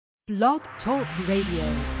Blog Talk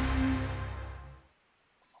Radio.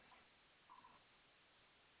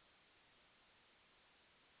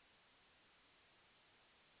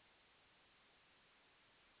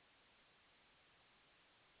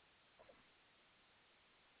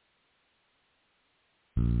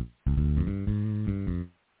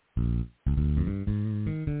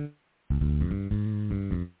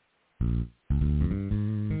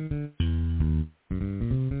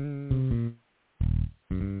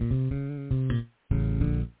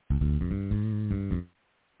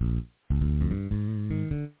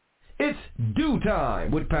 It's Dew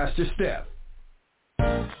Time with Pastor Steph.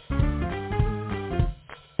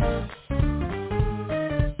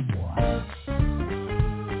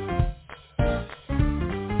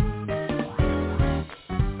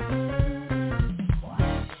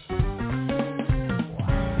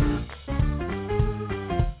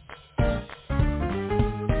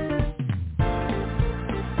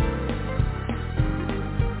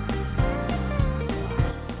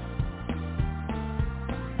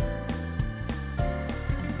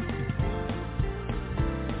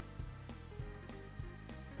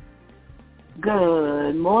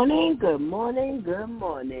 Good morning, good morning, good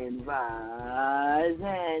morning. Rise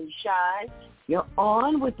and shine. You're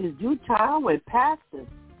on with the Dew Time with Pastor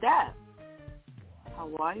Steph. How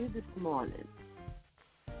are you this morning?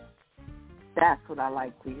 That's what I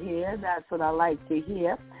like to hear. That's what I like to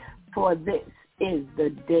hear. For this is the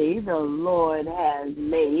day the Lord has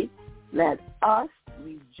made. Let us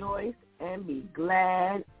rejoice and be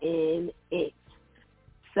glad in it.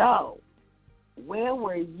 So, where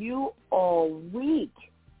were you all week?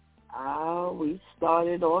 We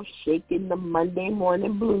started off shaking the Monday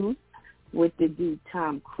morning blues with the Dew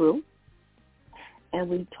Time crew. And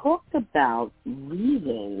we talked about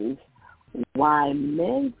reasons why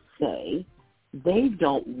men say they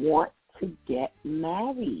don't want to get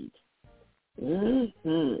married.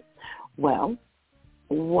 Well,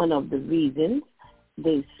 one of the reasons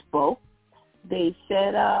they spoke, they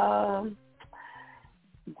said,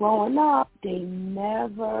 growing up, they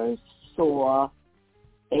never saw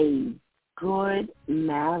a good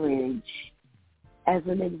marriage as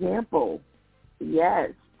an example.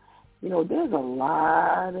 Yes. You know, there's a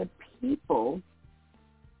lot of people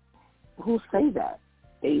who say that.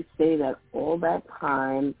 They say that all that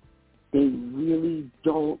time they really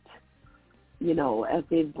don't, you know, as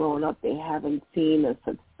they've grown up, they haven't seen a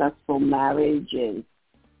successful marriage, and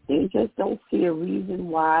they just don't see a reason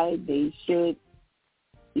why they should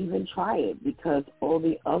even try it, because all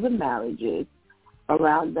the other marriages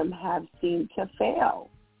around them have seemed to fail.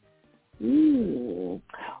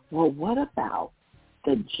 Well, what about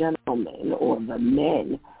the gentlemen or the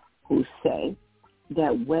men who say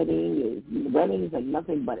that weddings are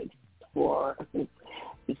nothing but for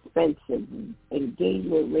expensive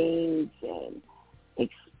engagement rings and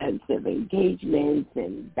expensive engagements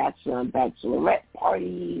and bachelor and bachelorette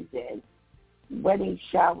parties and wedding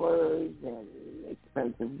showers and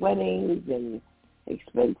expensive weddings and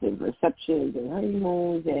expensive receptions and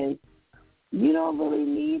honeymoons, and you don't really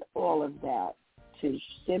need all of that to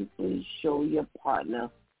simply show your partner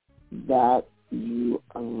that you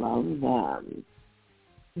love them.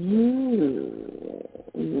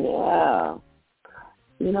 Yeah.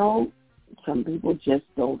 You know, some people just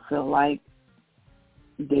don't feel like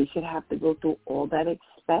they should have to go through all that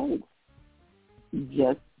expense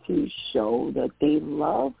just to show that they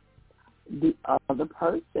love the other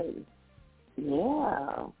person.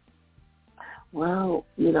 Yeah. Well,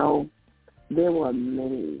 you know, there were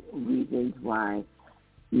many reasons why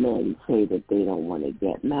men say that they don't want to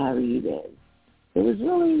get married, and it was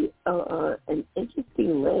really an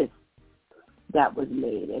interesting list that was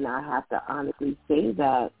made, and I have to honestly say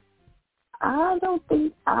that I don't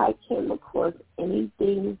think I came across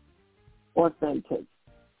anything authentic.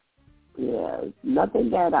 Yeah, nothing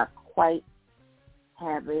that I quite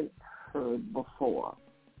haven't heard before.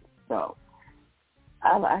 So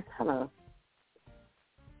I kind of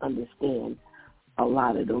understand a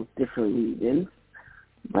lot of those different reasons.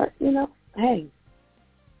 But, you know, hey,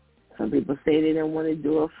 some people say they don't want to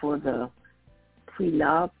do it for the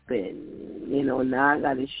prenup, and, you know, now I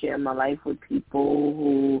got to share my life with people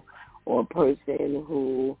who, or a person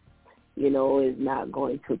who, you know, is not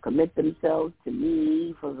going to commit themselves to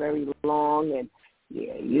me for very long. And,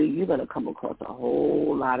 yeah, you're going to come across a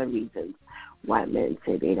whole lot of reasons why men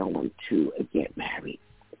say they don't want to get married.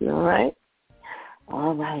 All right?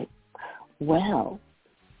 All right. Well,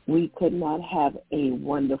 we could not have a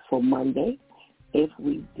wonderful Monday if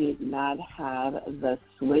we did not have the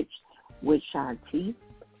switch with Shanti.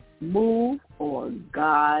 Move on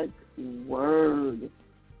God's word.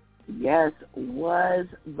 yes, was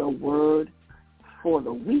the word for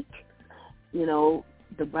the week. You know,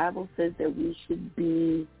 the Bible says that we should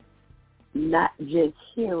be not just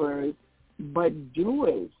hearers, but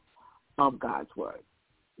doers of God's word.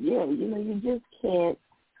 Yeah, you know, you just can't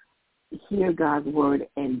hear God's word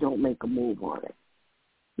and don't make a move on it.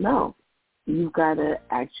 No, you've got to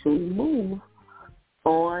actually move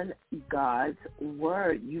on God's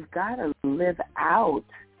word. You've got to live out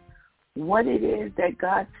what it is that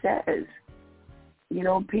God says. You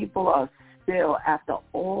know, people are still, after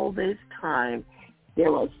all this time,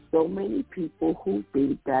 there are so many people who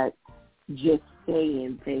think that just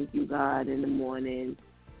saying thank you, God, in the morning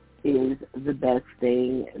is the best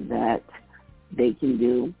thing that they can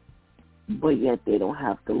do, but yet they don't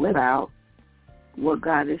have to live out what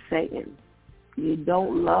God is saying. You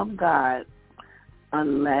don't love God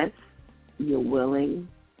unless you're willing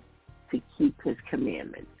to keep his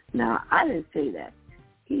commandments. Now, I didn't say that.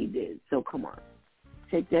 He did. So come on.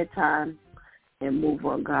 Take that time and move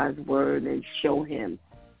on God's word and show him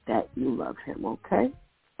that you love him, okay?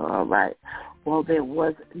 All right. Well, there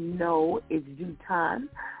was no It's Due Time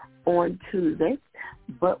on Tuesday,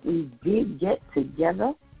 but we did get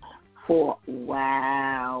together for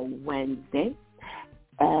Wow Wednesday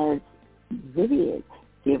as Vivian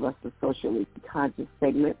gave us the socially conscious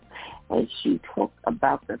segment, and she talked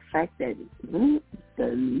about the fact that the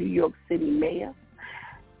New York City mayor,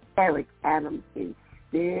 Eric Adams, is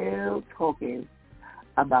still talking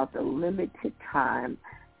about the limited time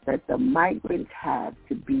that the migrants have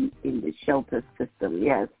to be in the shelter system.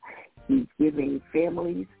 Yes, he's giving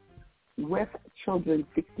families with children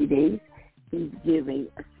 60 days. He's giving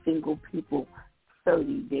single people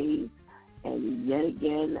 30 days. And yet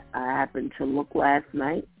again, I happened to look last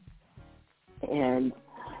night, and,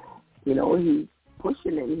 you know, he's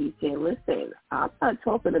pushing it. He's saying, listen, I'm not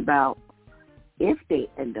talking about if they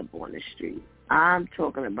end up on the street. I'm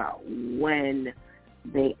talking about when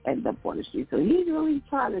they end up on the street. So he's really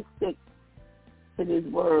trying to stick to this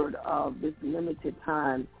word of this limited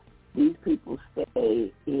time these people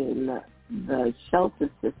stay in the shelter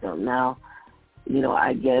system. Now, you know,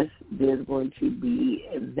 I guess there's going to be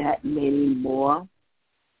that many more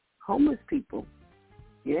homeless people.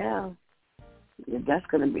 Yeah. That's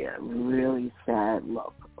going to be a really sad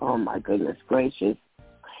look. Oh, my goodness gracious.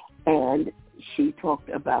 And she talked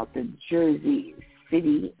about the Jersey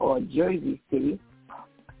City,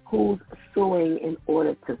 who's suing in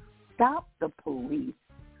order to stop the police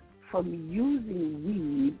from using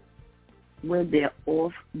weed when they're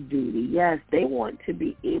off duty. Yes, they want to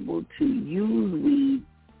be able to use weed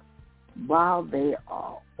while they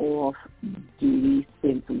are off duty,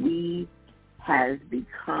 since weed has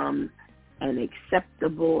become an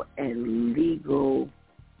acceptable and legal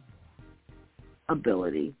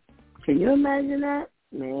ability. Can you imagine that?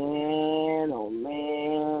 Man, oh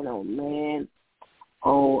man, oh man,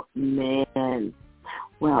 oh man.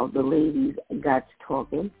 Well, the ladies got to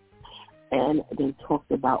talking, and they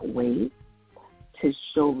talked about ways to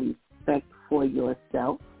show respect for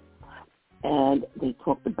yourself. And they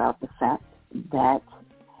talked about the fact that,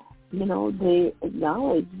 you know, they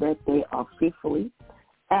acknowledge that they are fearfully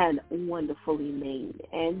and wonderfully made,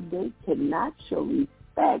 and they cannot show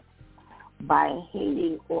respect by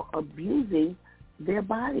hating or abusing their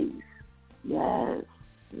bodies. Yes,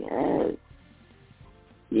 yes.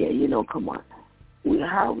 Yeah, you know, come on.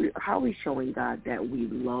 How are we showing God that we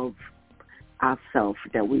love ourselves,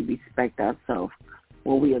 that we respect ourselves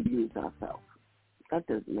when we abuse ourselves? That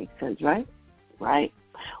doesn't make sense, right? Right?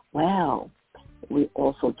 Well, we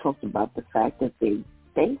also talked about the fact that they're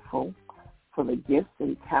thankful for the gifts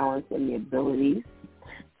and talents and the abilities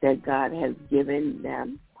that God has given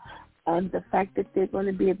them, and the fact that they're going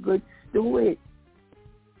to be a good steward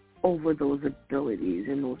over those abilities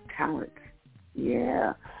and those talents.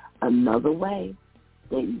 Yeah, another way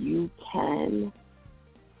that you can,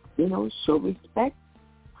 you know, show respect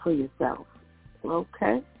for yourself.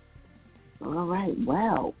 Okay? All right,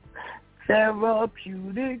 well,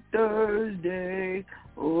 Therapeutic Thursday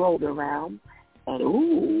rolled around,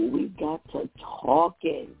 and we got to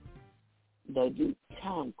talking, the Due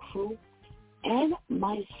Time crew and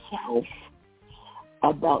myself,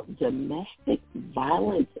 about domestic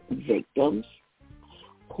violence victims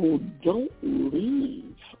who don't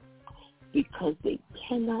leave because they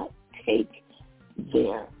cannot take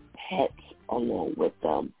their pets along with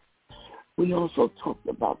them. We also talked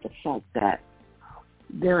about the fact that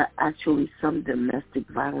there are actually some domestic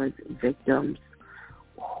violence victims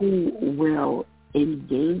who will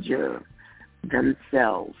endanger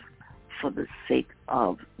themselves for the sake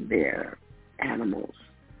of their animals.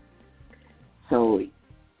 So,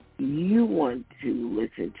 you want to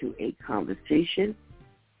listen to a conversation,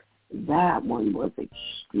 that one was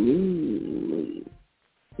extremely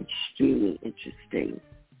interesting.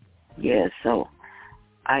 Yeah, so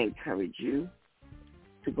I encourage you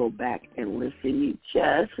to go back and listen. You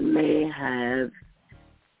just may have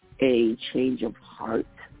a change of heart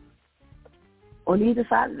on either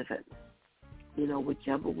side of the fence.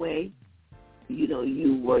 Whichever way,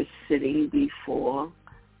 you were sitting before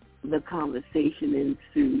the conversation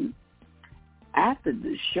ensued. After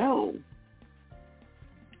the show,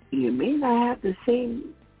 you may not have the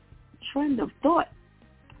same trend of thought.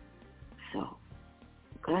 So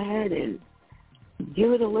go ahead and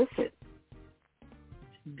give it a listen.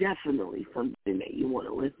 It's definitely something that you want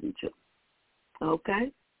to listen to.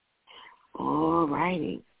 Okay? All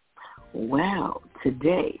righty. Well,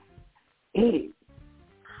 today is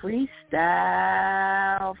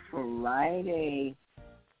Freestyle Friday,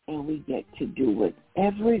 and we get to do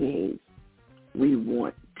whatever it is we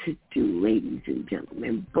want to do, ladies and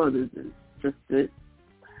gentlemen, brothers and sisters.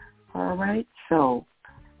 All right? So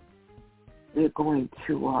we're going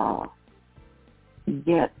to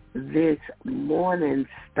get this morning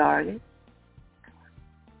started,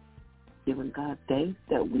 giving God thanks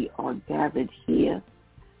that we are gathered here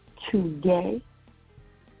today.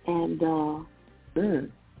 And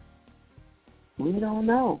we don't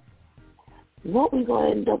know what we're going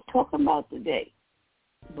to end up talking about today.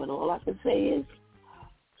 But all I can say is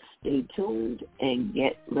stay tuned and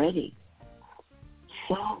get ready.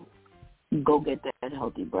 So go get that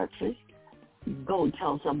healthy breakfast. Go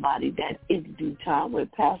tell somebody that it's due time where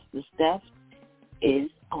Pastor Steph is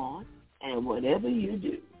on. And whatever you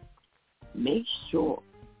do, make sure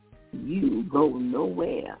you go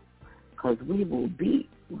nowhere, because we will be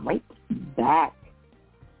right back.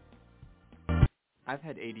 I've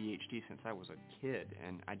had ADHD since I was a kid,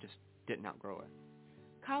 and I just didn't outgrow it.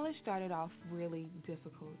 College started off really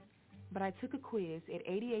difficult, but I took a quiz at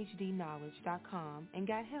ADHDknowledge.com and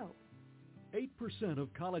got help. 8%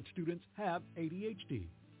 of college students have ADHD,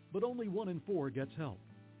 but only 1 in 4 gets help.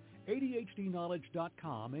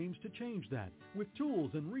 ADHDknowledge.com aims to change that with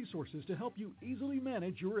tools and resources to help you easily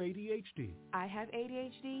manage your ADHD. I have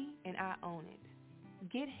ADHD, and I own it.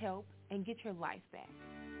 Get help and get your life back.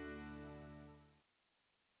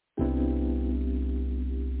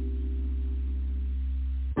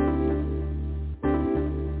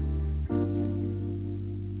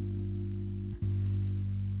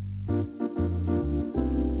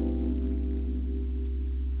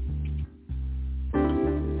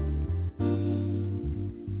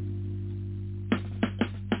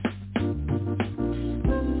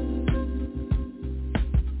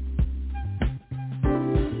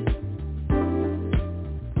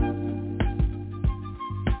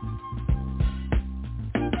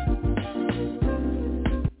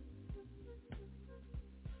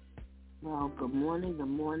 Well, good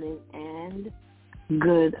morning, and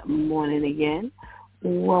good morning again.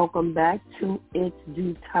 Welcome back to It's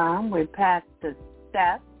Due Time with Pastor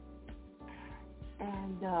Steph.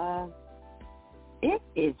 And it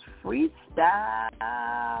is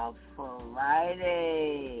Freestyle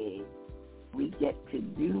Friday. We get to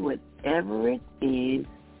do whatever it is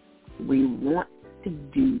we want to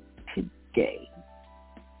do today.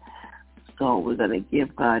 So we're going to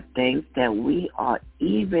give God thanks that we are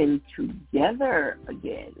even together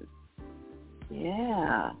again.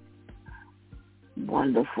 Yeah.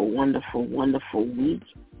 Wonderful, wonderful, wonderful week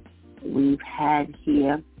we've had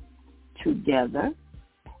here together.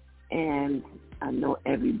 And I know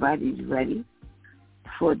everybody's ready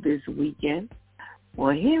for this weekend.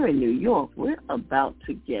 Well, here in New York, we're about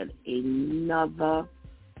to get another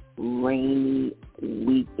rainy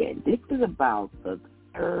weekend. This is about the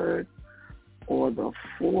third or the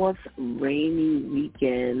fourth rainy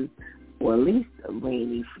weekend, or at least a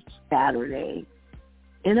rainy Saturday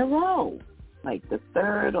in a row, like the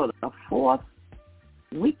third or the fourth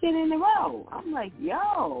weekend in a row. I'm like,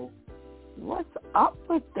 yo, what's up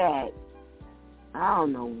with that? I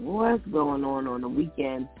don't know what's going on the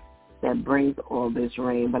weekend that brings all this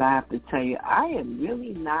rain, but I have to tell you, I am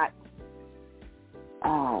really not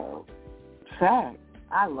sad.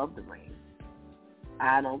 I love the rain.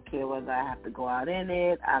 I don't care whether I have to go out in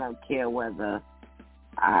it. I don't care whether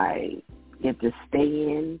I get to stay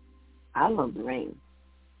in. I love the rain.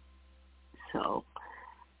 So,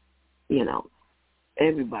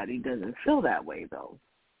 everybody doesn't feel that way, though.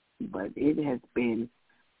 But it has been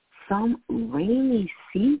some rainy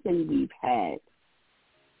season we've had.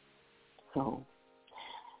 So,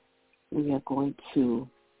 we are going to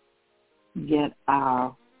get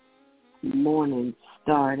our morning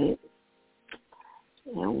started.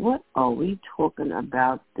 And what are we talking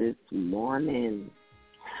about this morning?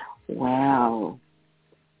 Wow.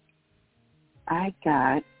 I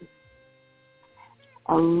got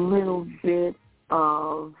a little bit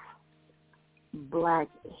of Black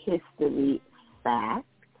history facts.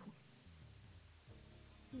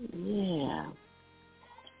 Yeah.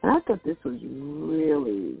 And I thought this was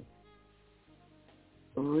really,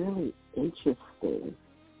 really interesting.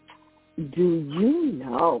 Do you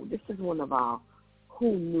know, this is one of our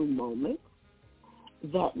Who Knew moments,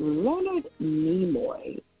 that Leonard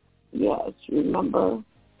Nimoy, yes, remember,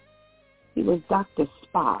 he was Dr.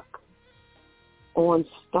 Spock on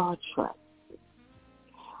Star Trek.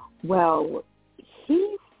 Well,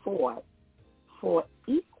 he fought for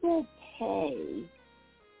equal pay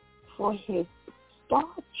for his Star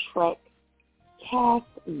Trek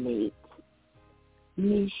castmate,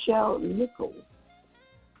 Nichelle Nichols,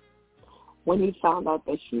 when he found out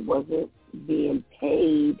that she wasn't being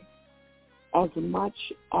paid as much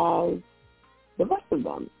as the rest of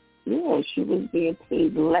them. Yeah, she was being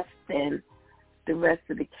paid less than the rest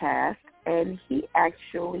of the cast, and he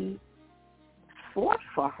actually fought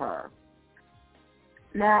for her.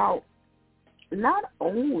 Now, not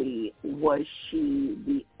only was she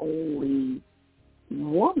the only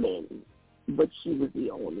woman, but she was the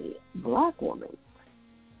only Black woman.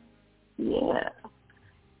 Yeah.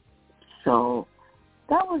 So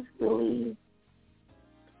that was really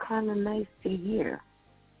kind of nice to hear.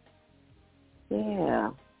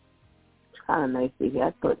 Yeah. It's kind of nice to hear.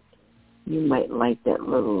 I thought you might like that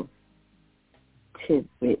little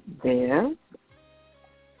tidbit there.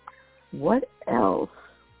 What else?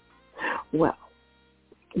 Well,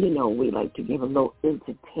 you know, we like to give a little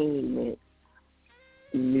entertainment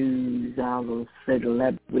news, our little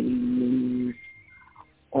celebrity news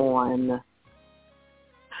on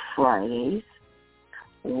Fridays.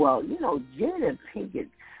 Well, you know, Jada Pinkett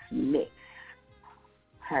Smith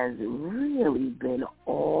has really been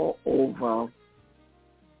all over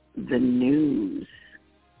the news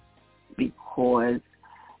because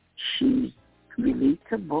she's released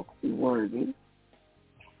a book, Worthy,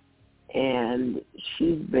 and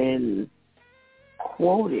she's been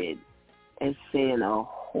quoted as saying a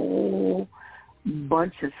whole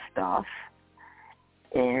bunch of stuff.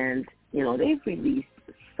 And, you know, they've released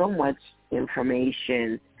so much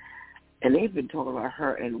information, and they've been talking about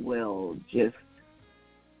her and Will just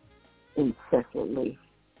incessantly.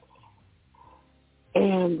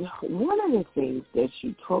 And one of the things that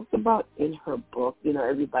she talked about in her book, you know,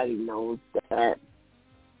 everybody knows that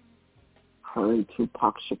her and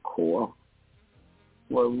Tupac Shakur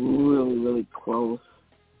were really, really close.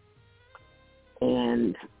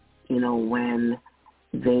 And, you know, when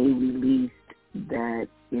they released that,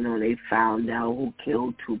 you know, they found out who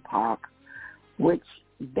killed Tupac, which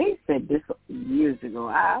they said this years ago.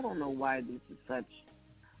 I don't know why this is such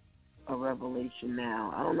a revelation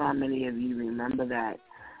now. I don't know how many of you remember that,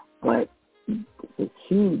 but it's a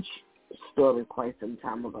huge story quite some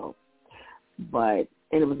time ago. And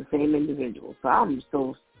it was the same individual. So I'm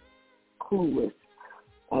so clueless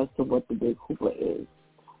as to what the big hoopla is.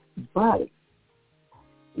 But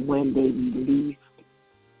when they released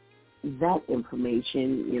that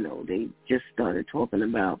information, you know, they just started talking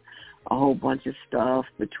about a whole bunch of stuff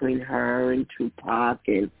between her and Tupac,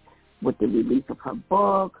 and with the release of her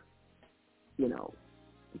book, you know,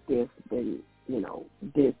 there's been, you know,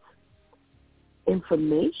 this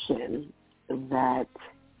information that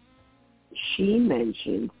she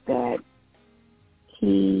mentioned that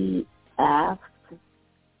he asked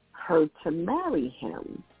her to marry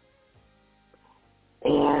him.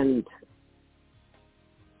 And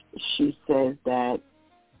she says that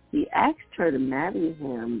he asked her to marry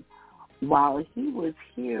him while he was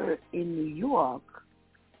here in New York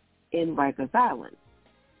in Rikers Island.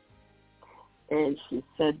 And she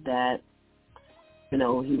said that, you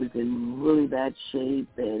know, he was in really bad shape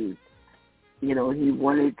and, you know, he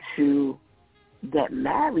wanted to get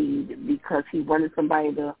married because he wanted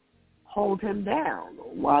somebody to hold him down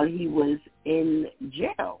while he was in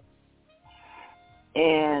jail.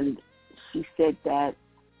 And she said that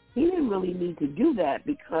he didn't really need to do that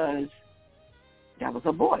because that was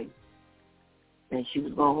a boy. And she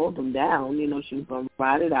was going to hold him down. You know, she was going to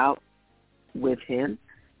ride it out with him.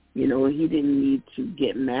 You know, he didn't need to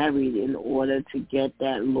get married in order to get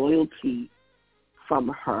that loyalty from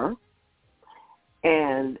her.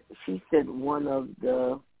 And she said one of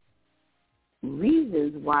the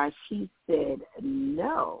reasons why she said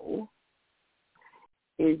no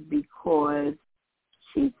is because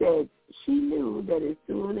she said she knew that as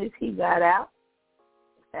soon as he got out,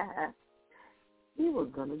 he was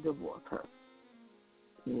going to divorce her.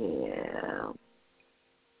 Yeah.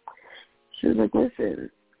 She was like, listen,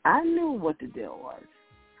 I knew what the deal was.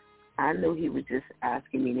 I knew he was just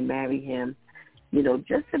asking me to marry him,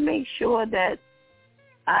 just to make sure that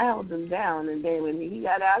I held him down. And then when he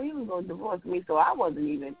got out, he was going to divorce me, so I wasn't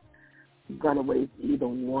even going to waste either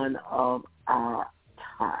one of our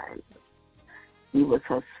time. He was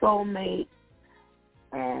her soulmate,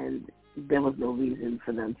 and there was no reason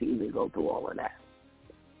for them to even go through all of that.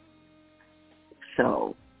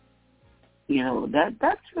 So,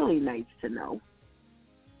 that's really nice to know.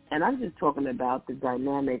 And I'm just talking about the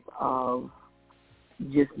dynamic of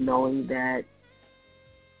just knowing that,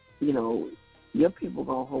 your people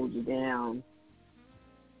going to hold you down,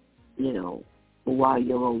 while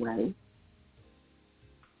you're away.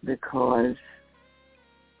 Because,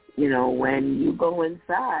 when you go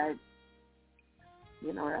inside,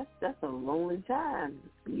 that's a lonely time.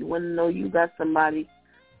 You want to know you got somebody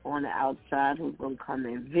on the outside who's going to come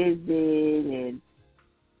and visit and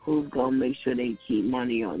who's going to make sure they keep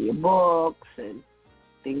money on your books and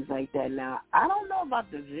things like that. Now, I don't know about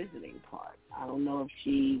the visiting part. I don't know if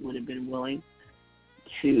she would have been willing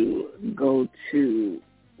to go to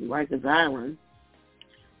Rikers Island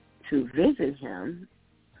to visit him.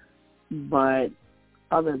 But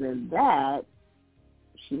other than that,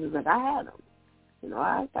 she was like, I had him.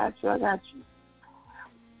 I got you.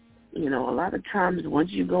 A lot of times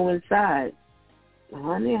once you go inside,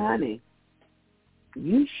 honey,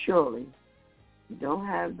 you surely don't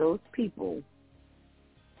have those people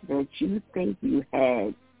that you think you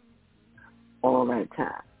had all that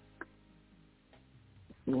time.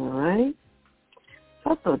 All right?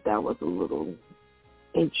 So I thought that was a little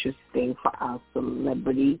interesting for our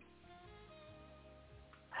celebrity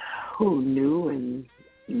who knew and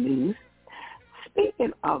knew.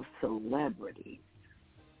 Speaking of celebrities,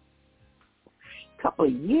 a couple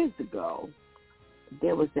of years ago,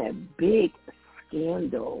 there was that big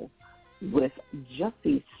scandal with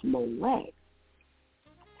Jussie Smollett.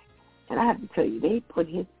 And I have to tell you, they put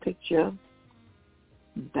his picture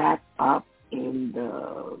back up on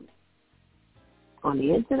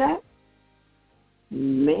the internet.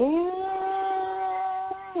 Man,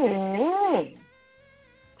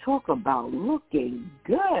 talk about looking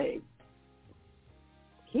good.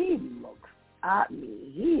 He looks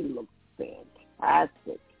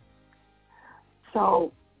fantastic.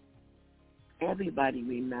 So everybody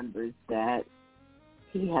remembers that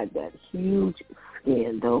he had that huge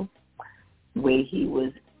scandal where he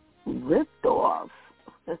was ripped off.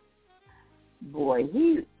 Boy, I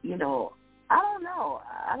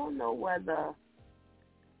don't know whether,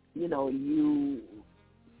 you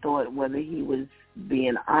thought whether he was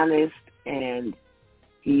being honest and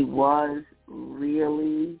he was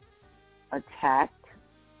really attacked.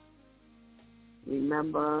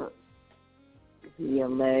 Remember, he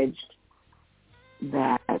alleged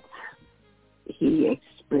that he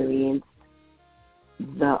experienced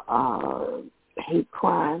the hate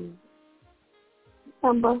crime.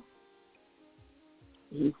 Remember?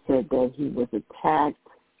 He said that he was attacked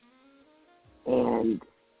and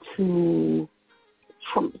 2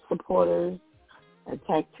 Trump supporters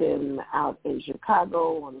attacked him out in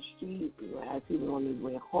Chicago on the street as he was on his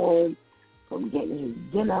way home from getting his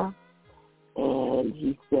dinner. And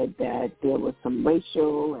he said that there was some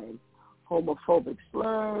racial and homophobic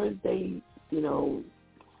slurs. They,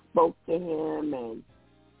 spoke to him and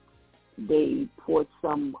they poured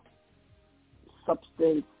some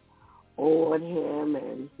substance on him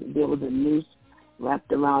and there was a noose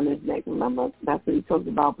wrapped around his neck. Remember? That's what he talked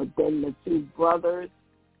about. But then the 2 brothers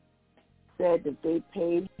said that they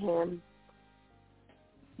paid him,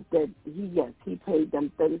 that he paid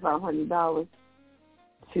them $3,500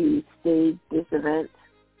 to stage this event.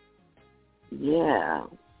 Yeah.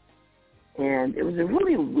 And it was a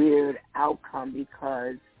really weird outcome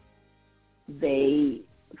because they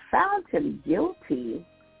found him guilty,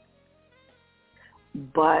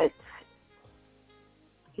 but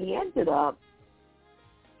he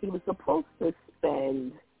was supposed to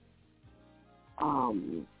spend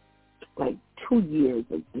like 2 years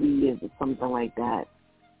or 3 years or something like that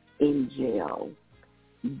in jail.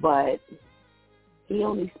 But he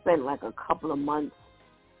only spent like a couple of months,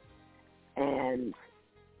 and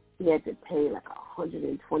he had to pay like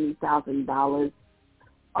 $120,000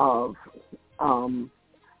 of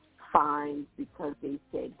fines because they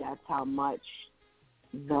said that's how much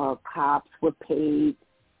the cops were paid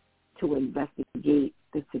to investigate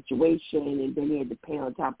the situation, and then he had to pay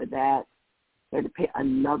on top of that. He had to pay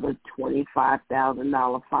another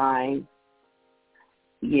 $25,000 fine.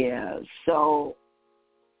 Yeah, so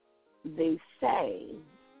they say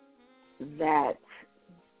that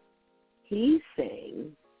he's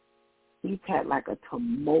saying he's had like a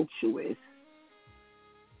tumultuous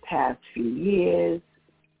past few years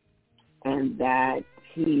and that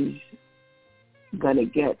he's going to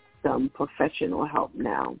get some professional help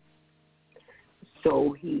now.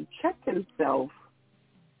 So he checked himself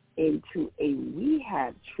into a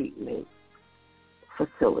rehab treatment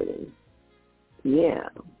facility. Yeah.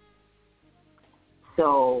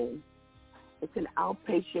 So it's an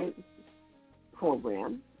outpatient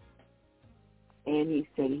program, and he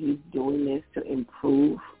said he's doing this to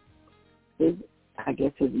improve his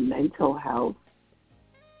mental health,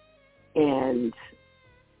 and,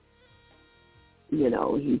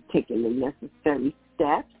 he's taking the necessary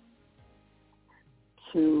steps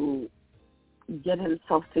to get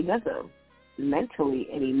himself together mentally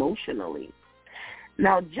and emotionally.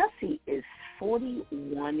 Now, Jesse is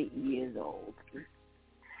 41 years old,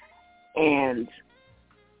 and,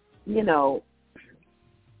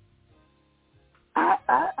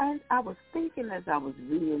 I was thinking as I was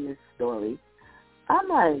reading this story, I'm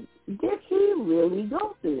like, did he really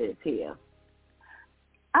go through this here?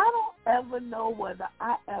 I don't ever know whether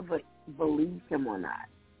I ever believed him or not.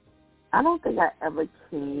 I don't think I ever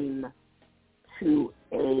came to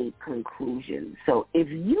a conclusion. So if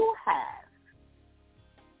you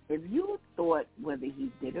thought whether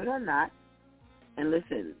he did it or not, and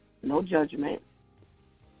listen, no judgment,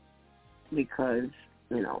 because,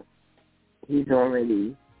 he's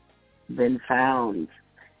already been found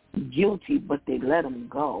guilty, but they let him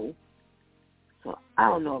go. So I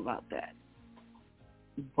don't know about that.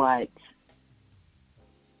 But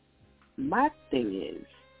my thing is,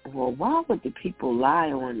 well, why would the people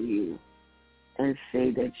lie on you and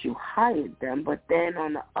say that you hired them? But then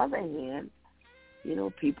on the other hand,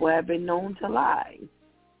 people have been known to lie.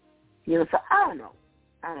 So I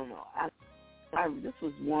don't know. This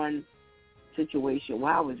was one situation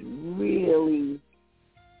where I was really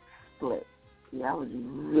split. I was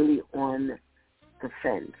really on the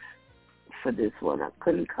fence for this one. I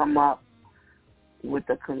couldn't come up with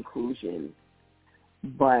a conclusion.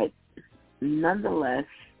 But nonetheless,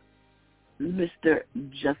 Mr.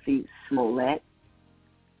 Jussie Smollett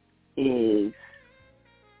is,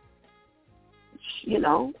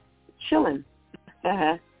 chilling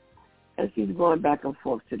as he's going back and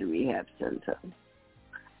forth to the rehab center,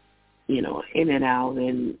 in and out.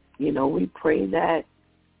 And, we pray that,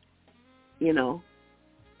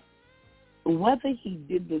 whether he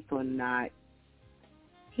did this or not,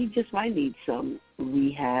 he just might need some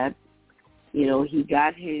rehab. He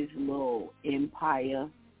got his little empire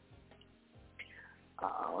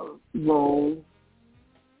role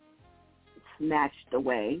snatched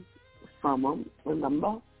away from him,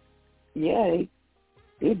 remember? Yeah,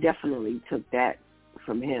 they definitely took that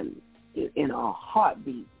from him in a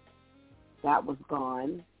heartbeat. That was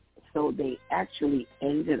gone. So they actually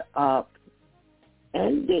ended up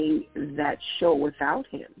ending that show without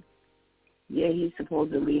him. Yeah, he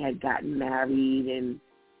supposedly had gotten married and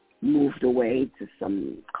moved away to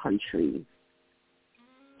some country.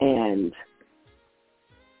 And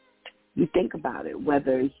you think about it,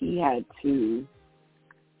 whether he had to,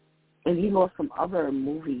 and he lost some other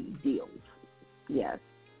movie deals, yes.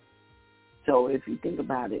 So if you think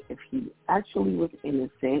about it, if he actually was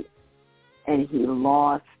innocent and he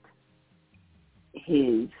lost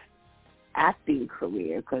his acting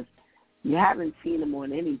career, because you haven't seen him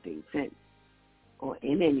on anything since, or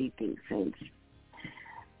in anything since,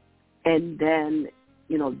 and then,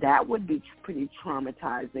 that would be pretty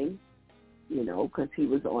traumatizing, because he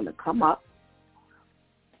was on the come up.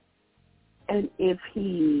 And if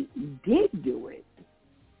he did do it,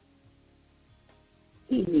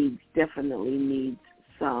 he definitely needs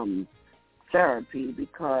some therapy,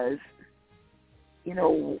 because,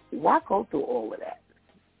 why go through all of that?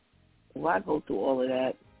 Why go through all of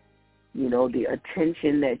that? The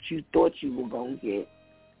attention that you thought you were going to get,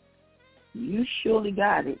 you surely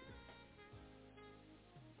got it.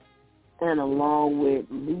 And along with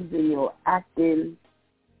losing your acting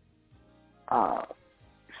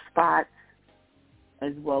spots,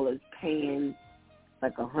 as well as paying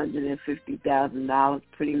like $150,000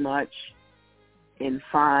 pretty much in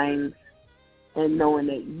fines, and knowing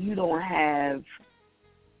that you don't have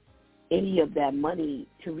any of that money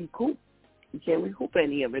to recoup. You can't recoup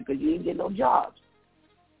any of it because you didn't get no jobs.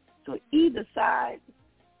 So either side,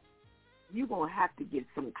 you're going to have to get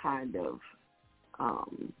some kind of,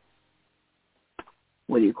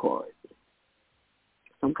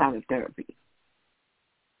 some kind of therapy.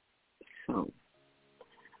 So,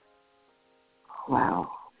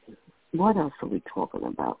 wow. What else are we talking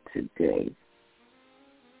about today?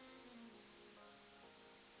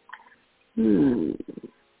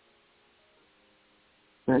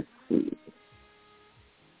 Let's see.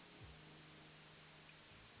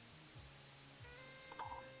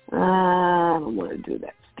 I don't want to do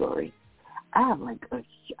that story. I have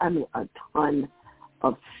a ton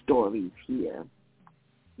of stories here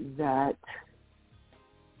that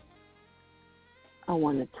I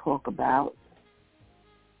want to talk about.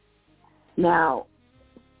 Now,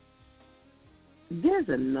 there's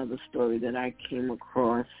another story that I came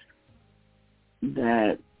across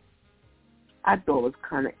that I thought was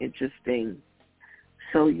kind of interesting.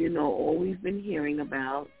 So, all we've been hearing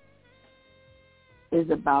about is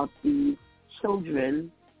about these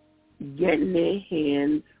children getting their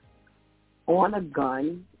hands on a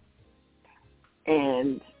gun,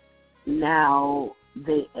 and now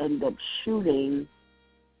they end up shooting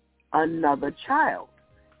another child.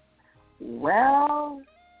 Well,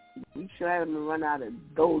 we sure haven't run out of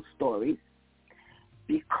those stories,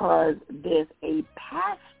 because there's a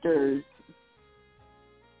pastor's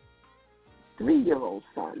 3-year-old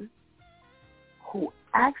son who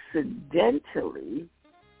accidentally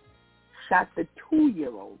shot the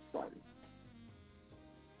 2-year-old son.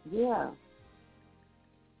 Yeah.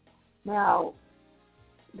 Now,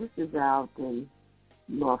 this is out in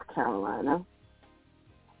North Carolina,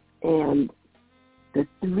 and the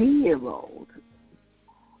 3-year-old,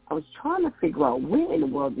 I was trying to figure out where in the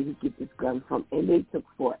world did he get this gun from, and it took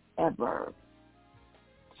forever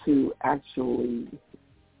to actually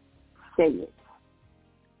say it.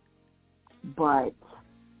 But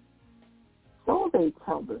so they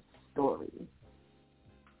tell the story.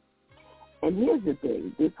 And here's the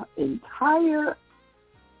thing. This entire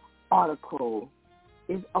article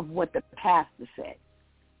is of what the pastor said.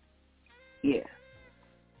 Yeah.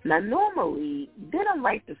 Now, normally, they don't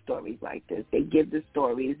write the stories like this. They give the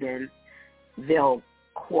stories and they'll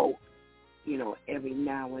quote, every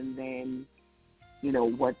now and then,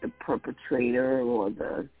 what the perpetrator or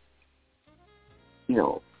the,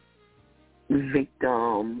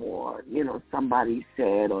 victim or, somebody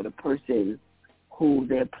said, or the person who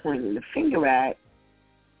they're pointing the finger at,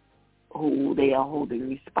 who they are holding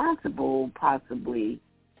responsible, possibly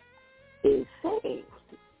is saying.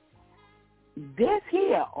 This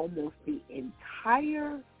here, almost the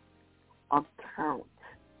entire account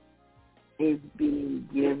is being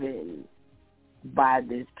given by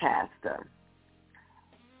this pastor.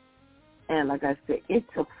 And like I said, it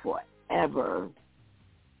took forever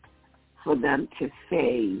for them to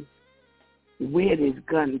say where this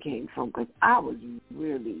gun came from, because I was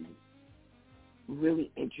really,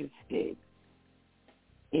 really interested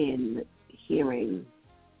in hearing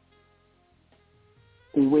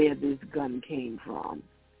where this gun came from.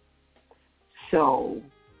 So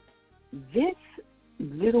this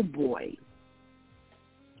little boy,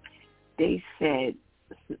 they said,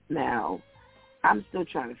 now, I'm still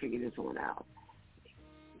trying to figure this one out.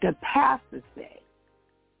 The pastor said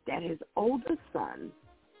that his older son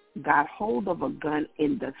got hold of a gun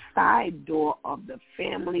in the side door of the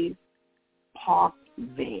family's parked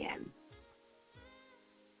van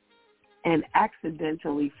and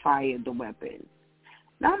accidentally fired the weapon.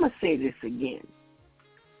 Now I'm going to say this again.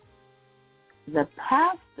 The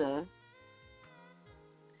pastor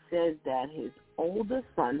says that his older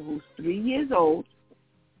son, who's 3 years old,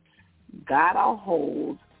 got a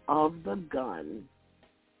hold of the gun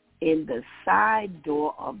in the side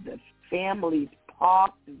door of the family's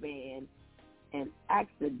parked van and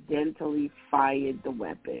accidentally fired the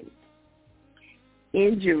weapon,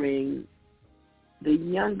 injuring the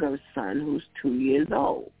younger son, who's 2 years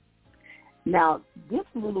old. Now, this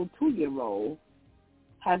little 2-year-old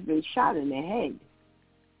has been shot in the head.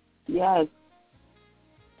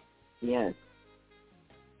 Yes.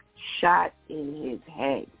 Shot in his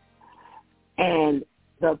head. And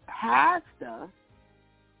the pastor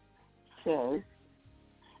says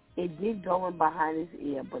it did go in behind his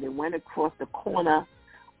ear, but it went across the corner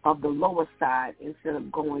of the lower side instead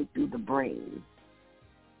of going through the brain.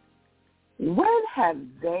 When have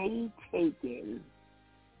they taken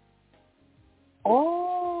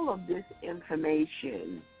all of this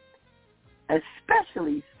information,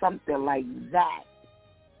 especially something like that,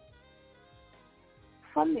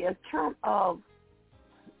 from the account of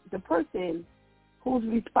the person who's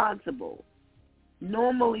responsible?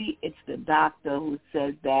 Normally, it's the doctor who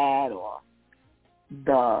says that, or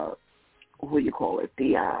the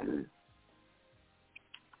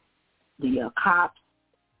cops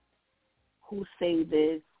who say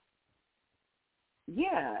this.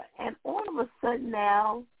 Yeah, and all of a sudden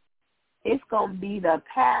now, it's going to be the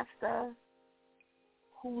pastor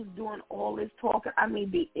who's doing all this talking. I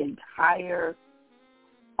mean, the entire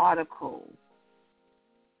article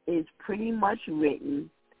is pretty much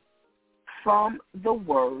written from the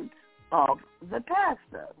words of the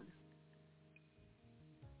pastor.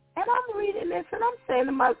 And I'm reading this, and I'm saying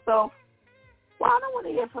to myself, well, I don't want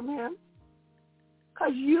to hear from him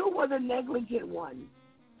because you were the negligent one.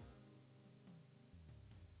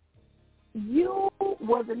 You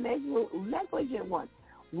were the negligent one.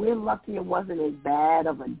 We're lucky it wasn't as bad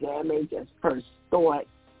of a damage as first thought.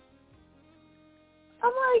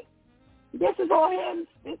 I'm like, this is all him.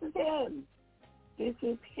 This is him. This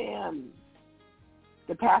is him.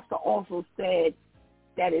 The pastor also said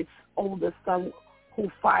that his older son who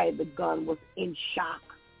fired the gun was in shock.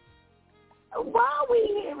 Why are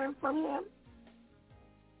we hearing from him?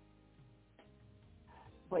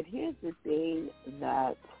 But here's the thing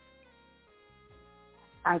that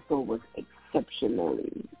I thought was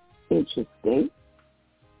exceptionally interesting.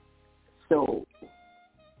 So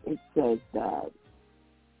it says that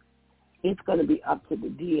it's going to be up to the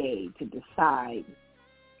DA to decide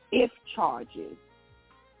if charges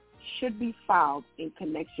should be filed in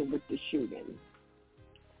connection with the shooting.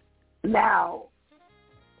 Now,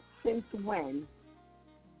 since when?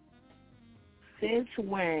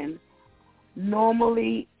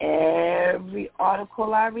 Normally every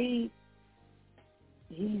article I read,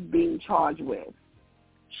 he's being charged with.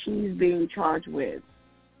 She's being charged with.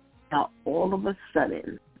 Now, all of a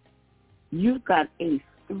sudden, you've got a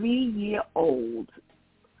 3-year-old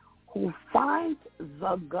who finds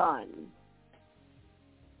the gun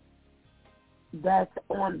that's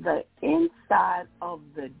on the inside of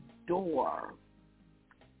the door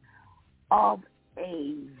of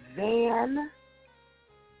a van,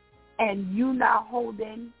 and you not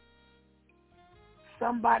holding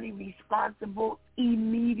somebody responsible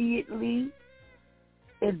immediately.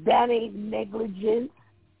 If that ain't negligence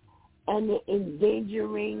and the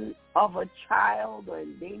endangering of a child or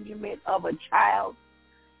endangerment of a child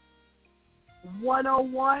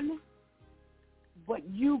 101, but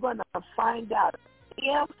you're going to find out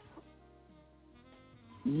if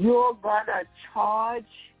you're going to charge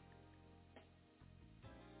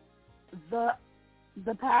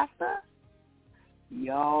the pastor?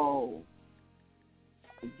 Yo,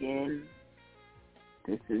 again,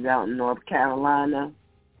 this is out in North Carolina.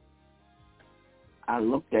 I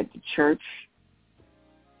looked at the church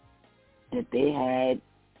that they had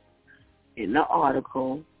in the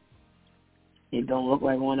article. It don't look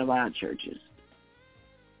like one of our churches.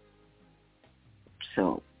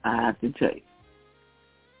 So I have to tell you,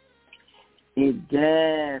 it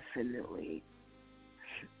definitely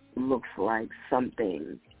looks like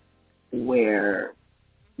something where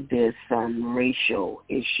there's some racial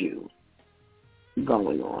issue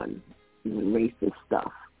going on, racist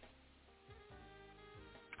stuff.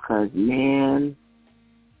 Because, man,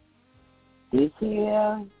 this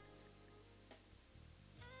here,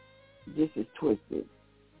 this is twisted.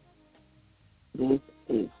 This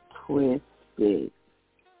is twisted.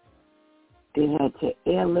 They had to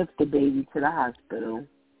airlift the baby to the hospital,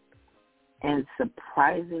 and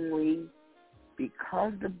surprisingly,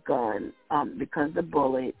 because the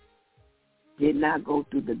bullet did not go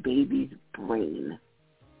through the baby's brain,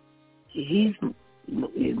 he's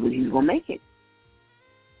gonna make it,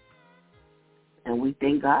 and we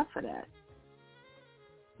thank God for that.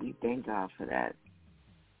 We thank God for that.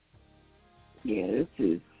 Yeah, this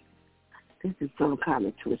is some kind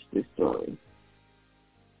of twisted story.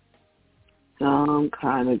 Some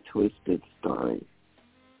kind of twisted story.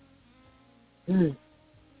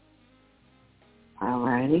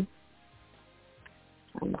 Alrighty.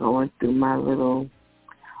 I'm going through my little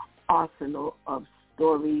arsenal of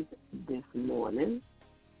stories this morning.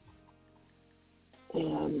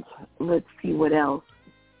 And let's see what else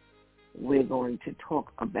we're going to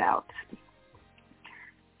talk about.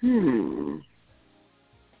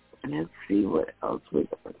 Let's see what else we're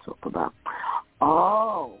going to talk about.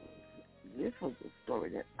 Oh, this was a story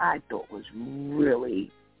that I thought was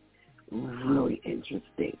really, really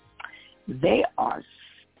interesting. They are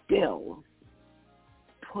still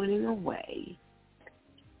putting away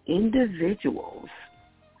individuals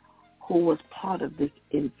who was part of this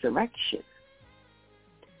insurrection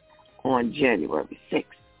on January 6th.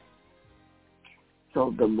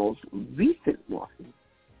 So the most recent one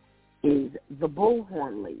is the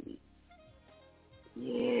Bullhorn Lady.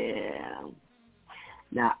 Yeah.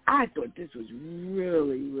 Now, I thought this was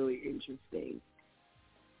really, really interesting.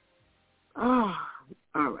 Oh,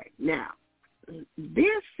 all right. Now,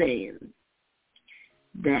 they're saying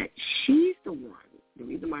that she's the one, the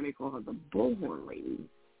reason why they call her the Bullhorn Lady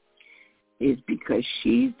is because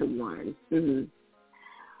she's the one who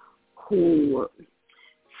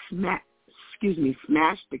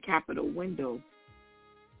smashed the Capitol window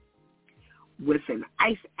with an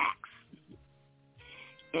ice axe.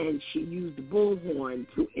 And she used the bullhorn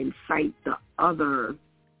to incite the other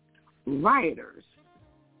rioters.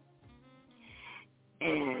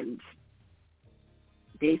 And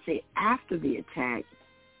they say after the attack,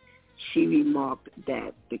 she remarked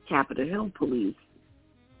that the Capitol Hill police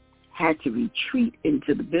had to retreat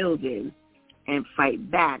into the building and fight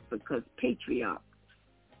back because patriots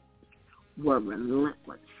were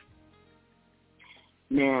relentless.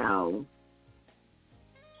 Now,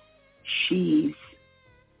 she's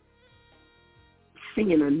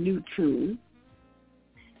singing a new tune,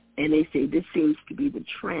 and they say this seems to be the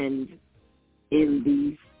trend in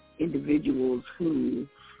these individuals who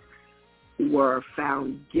were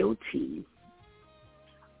found guilty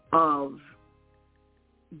of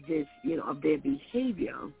this, of their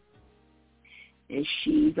behavior. And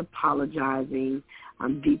she's apologizing.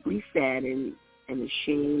 I'm deeply saddened and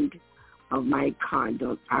ashamed of my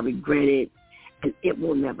conduct. I regret it, and it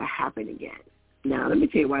will never happen again. Now, let me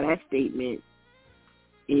tell you why that statement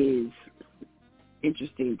is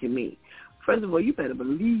interesting to me. First of all, you better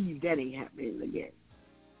believe that ain't happening again.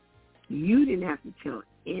 You didn't have to tell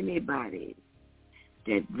anybody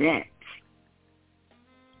that that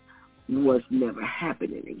was never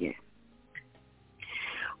happening again.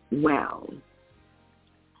 Well,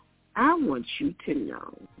 I want you to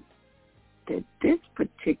know that this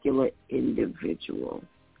particular individual,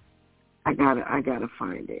 I gotta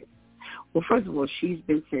find it. Well, first of all, she's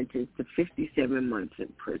been sentenced to 57 months in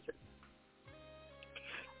prison.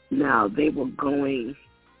 Now, they were going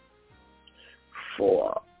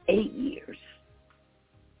for 8 years,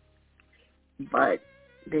 but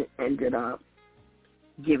they ended up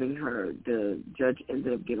the judge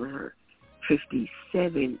ended up giving her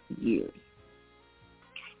 57 years.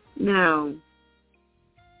 Now,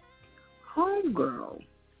 homegirl,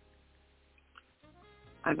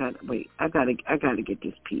 I gotta get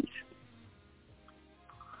this piece.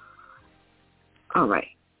 All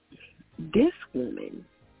right, this woman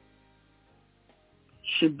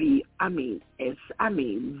should be,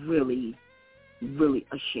 really, really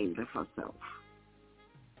ashamed of herself.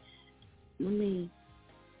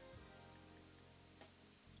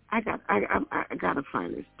 I gotta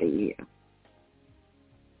find this thing here,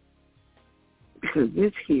 because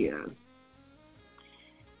this here,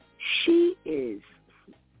 she is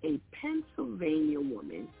a Pennsylvania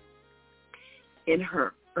woman in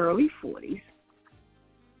her early 40s,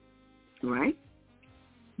 right?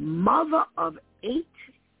 Mother of 8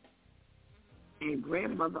 and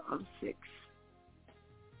grandmother of 6.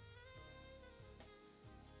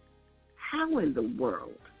 How in the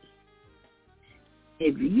world,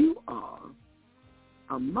 if you are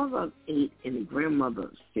a mother of 8 and a grandmother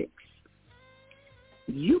of 6,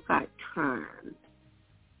 you got time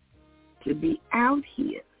to be out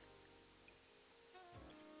here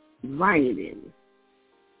rioting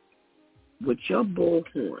with your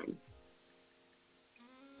bullhorn,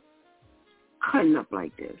 cutting up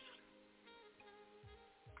like this?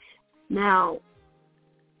 Now,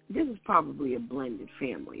 this is probably a blended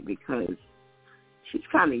family because she's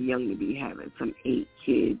kind of young to be having some 8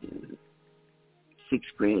 kids and 6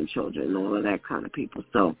 grandchildren and all of that kind of people.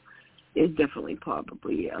 So it's definitely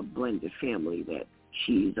probably a blended family that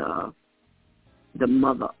she's the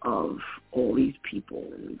mother of all these people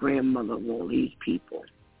and the grandmother of all these people.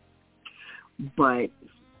 But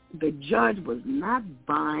the judge was not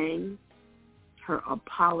buying her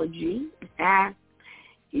apology.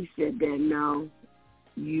 He said that, no,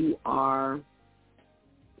 you are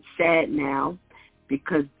sad now,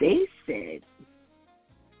 because they said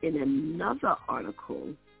in another article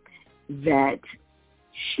that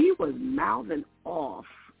she was mouthing off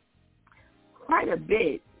quite a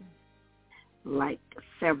bit like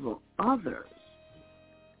several others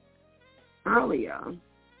earlier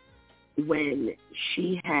when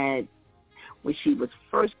she was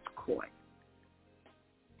first caught,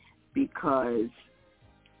 because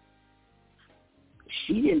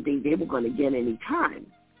she didn't think they were going to get any time.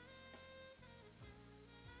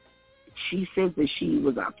 She says that she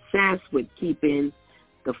was obsessed with keeping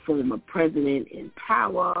the former president in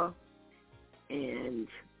power, and,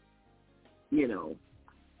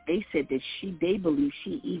 they said that they believe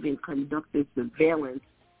she even conducted surveillance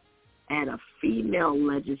at a female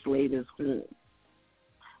legislator's home.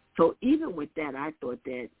 So even with that, I thought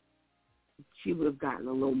that she would have gotten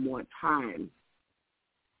a little more time,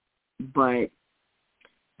 but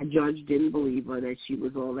a judge didn't believe her, that she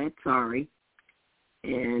was all that sorry,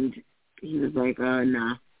 and he was like,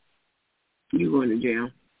 nah, you're going to jail.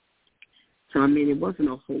 So, it wasn't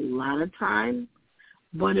a whole lot of time,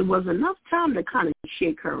 but it was enough time to kind of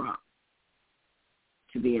shake her up,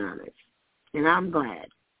 to be honest. And I'm glad.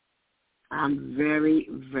 I'm very,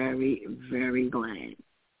 very, very glad,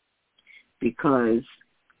 because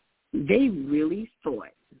they really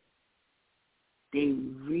thought,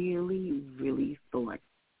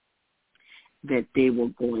 that they were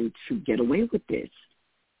going to get away with this.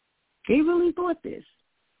 They really thought this.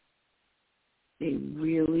 They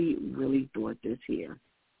really, really thought this here.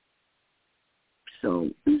 So,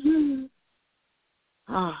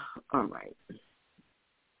 all right.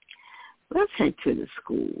 Let's head to the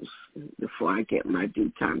schools before I get my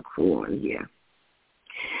due time crew on here.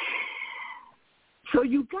 So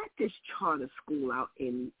you got this charter school out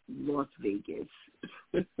in Las Vegas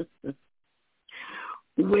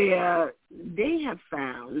where they have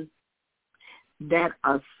found that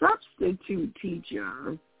a substitute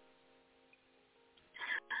teacher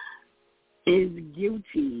is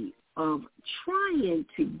guilty of trying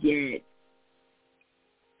to get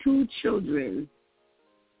 2 children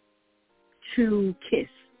to kiss.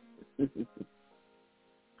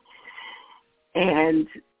 And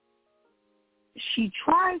she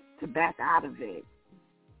tries to back out of it.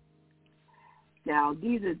 Now,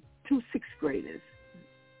 these are 2 6th graders.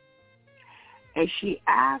 And she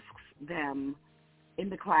asks them in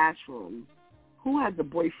the classroom, who has a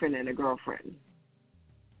boyfriend and a girlfriend?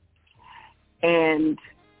 And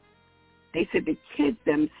they said the kids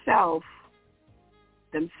themselves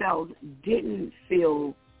didn't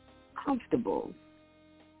feel comfortable.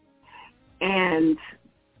 And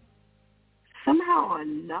somehow or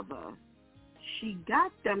another, she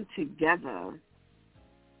got them together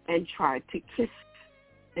and tried to kiss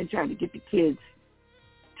and tried to get the kids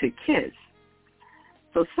to kiss.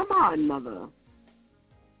 So somehow or another,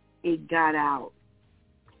 it got out.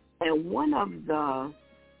 And one of the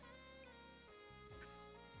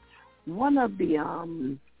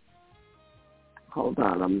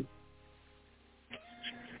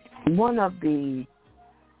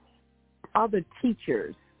other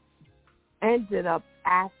teachers ended up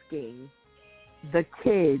asking the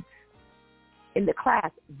kids in the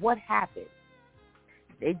class what happened.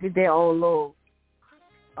 They did their own little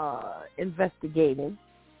investigating,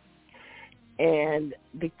 and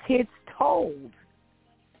the kids told,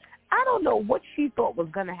 I don't know what she thought was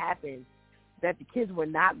going to happen, that the kids were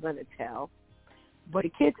not going to tell, but the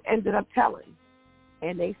kids ended up telling.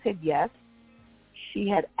 And they said yes, she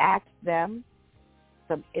had asked them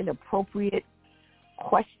some inappropriate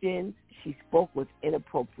questions. She spoke with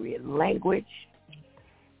inappropriate language.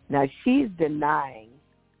 Now, she's denying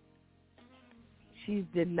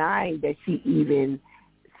that she even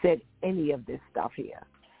said any of this stuff here.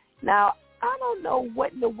 Now, I don't know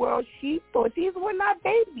what in the world she thought. These were not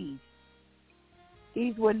babies.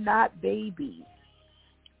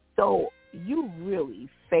 So you really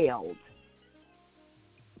failed.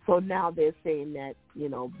 So now they're saying that,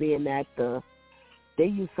 being that they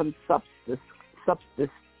use some substitute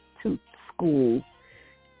school,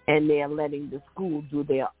 and they're letting the school do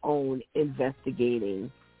their own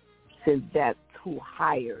investigating, since that's who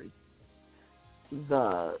hires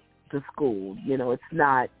the school. It's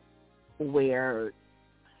not where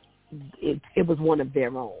it was one of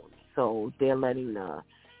their own. So they're letting the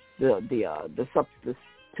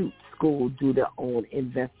substitute school do their own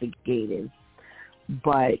investigating.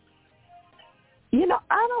 But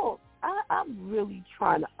I'm really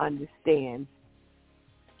trying to understand.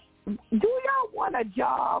 Do y'all want a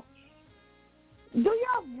job? Do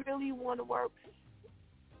y'all really want to work?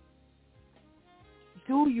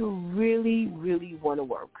 Do you really, really want to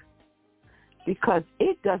work? Because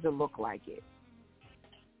it doesn't look like it.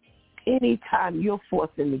 Anytime you're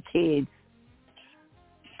forcing the kids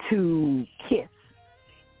to kiss.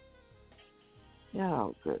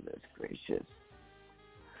 Oh, goodness gracious.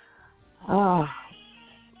 Oh,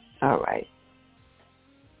 all right.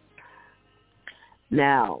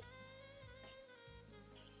 Now,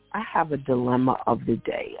 I have a dilemma of the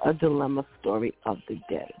day, a dilemma story of the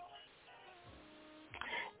day.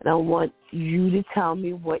 And I want you to tell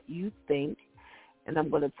me what you think, and I'm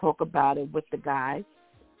going to talk about it with the guys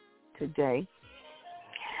today.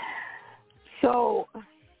 So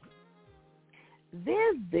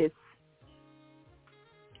there's this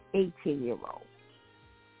 18-year-old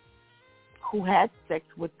who had sex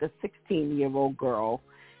with the 16-year-old girl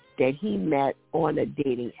that he met on a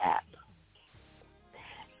dating app.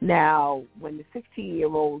 Now, when the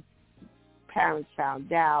 16-year-old's parents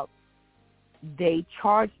found out, they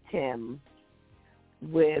charged him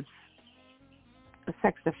with a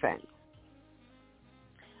sex offense.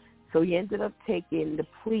 So he ended up taking the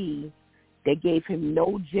plea. They gave him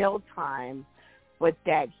no jail time, but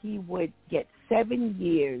that he would get 7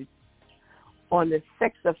 years on the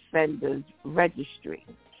sex offenders registry.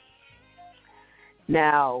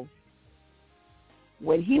 Now,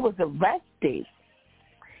 when he was arrested,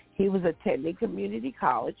 he was attending community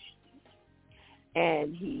college.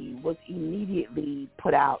 and he was immediately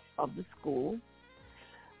put out of the school,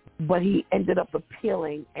 but he ended up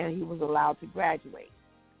appealing, and he was allowed to graduate.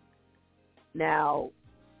 Now,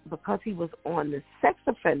 because he was on the sex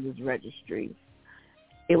offenders registry,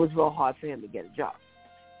 it was real hard for him to get a job.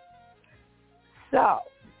 So,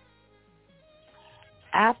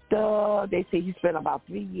 after, they say he spent about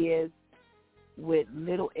 3 years with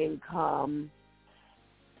little income,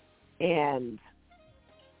 and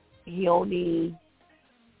he only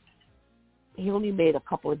made a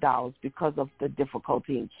couple of dollars because of the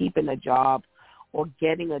difficulty in keeping a job or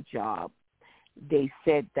getting a job. They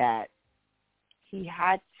said that he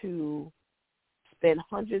had to spend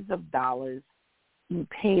hundreds of dollars in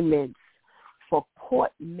payments for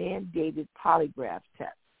court-mandated polygraph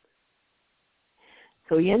tests.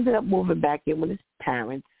 So he ended up moving back in with his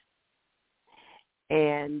parents,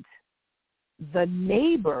 and the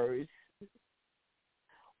neighbors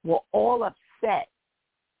were all upset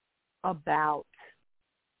about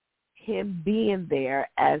him being there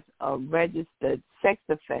as a registered sex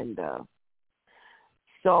offender.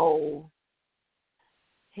 So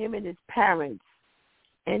him and his parents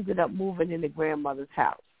ended up moving in the grandmother's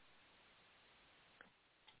house.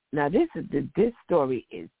 Now, this story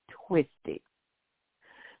is twisted.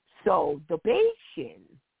 So the probation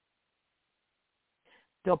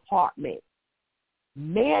department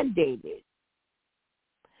mandated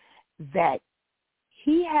that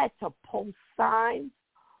he had to post signs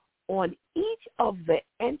on each of the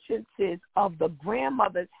entrances of the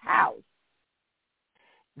grandmother's house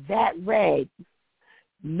that read,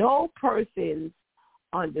 "No persons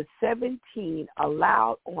under 17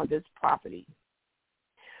 allowed on this property,"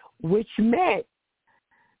 which meant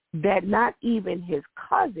that not even his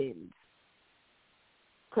cousins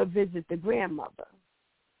could visit the grandmother.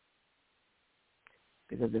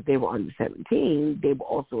 Because if they were under 17, they were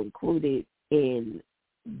also included in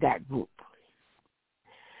that group.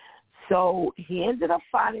 So he ended up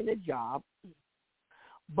finding a job,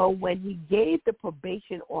 but when he gave the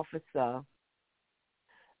probation officer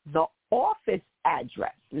the office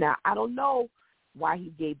address, now I don't know why he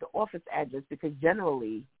gave the office address, because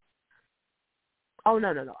generally, I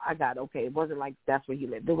got it. Okay, it wasn't like that's where he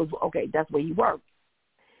lived. It was, okay, that's where he worked.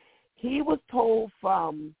 He was told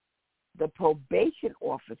from the probation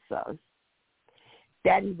officers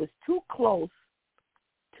that he was too close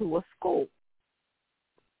to a school.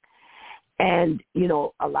 And,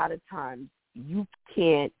 a lot of times you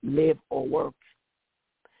can't live or work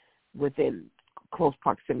within close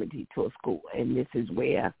proximity to a school. And this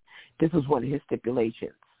was one of his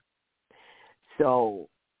stipulations. So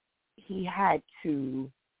he had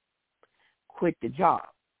to quit the job.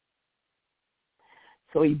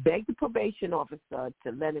 So he begged the probation officer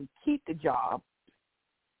to let him keep the job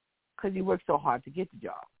because he worked so hard to get the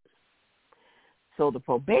job. So the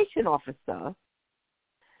probation officer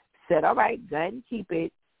said, all right, go ahead and keep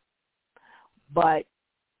it, but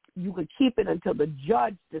you can keep it until the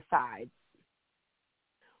judge decides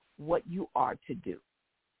what you are to do.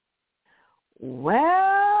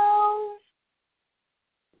 Well,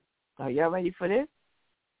 are y'all ready for this?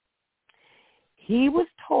 He was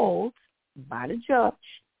told by the judge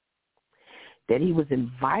that he was in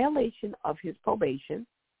violation of his probation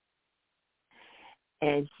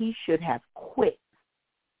and he should have quit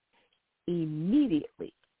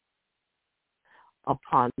immediately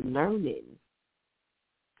upon learning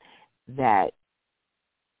that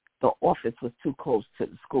the office was too close to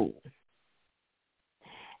the school.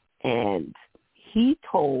 And he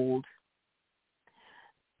told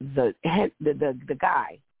the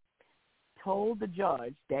guy told the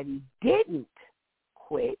judge that he didn't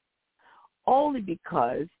quit only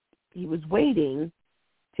because he was waiting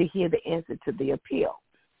to hear the answer to the appeal,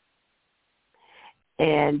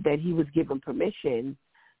 and that he was given permission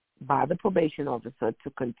by the probation officer to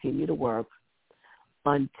continue to work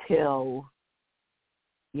until,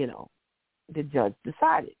 the judge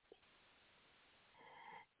decided.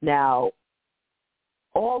 Now,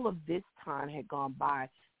 all of this time had gone by,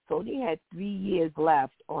 so he had 3 years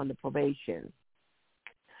left on the probation.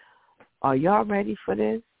 Are y'all ready for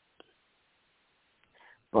this?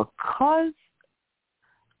 Because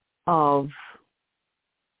of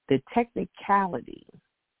the technicality,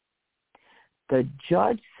 the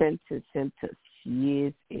judge sentenced him to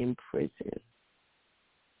years in prison.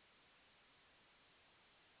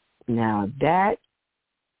 Now that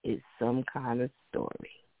is some kind of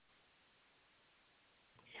story.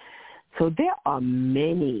 So there are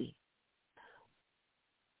many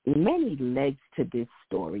legs to this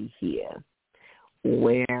story here,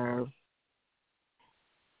 where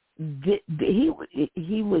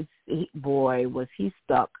was he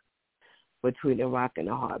stuck between a rock and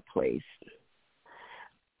a hard place.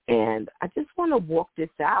 And I just want to walk this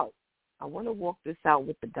out. I want to walk this out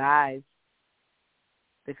with the guys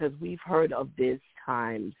because we've heard of this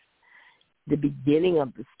times. The beginning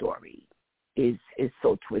of the story is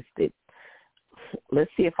so twisted.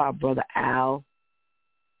 Let's see if our brother Al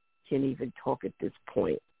can even talk at this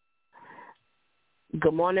point.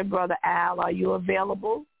 Good morning, Brother Al. Are you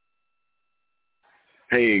available?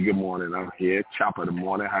 Hey, good morning. I'm here. Chop of the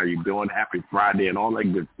morning. How you doing? Happy Friday and all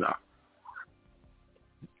that good stuff.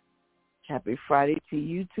 Happy Friday to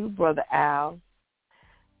you too, Brother Al.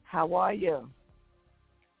 How are you?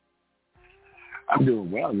 I'm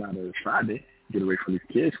doing well now that it's Friday. Get away from these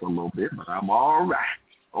kids for a little bit, but I'm all right.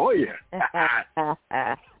 Oh, yeah.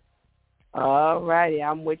 All righty.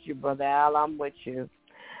 I'm with you, Brother Al. I'm with you.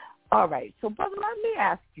 All right. So, brother, let me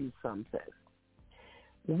ask you something.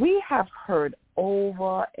 We have heard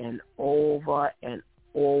over and over and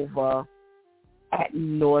over ad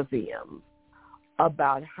nauseum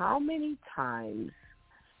about how many times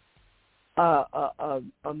a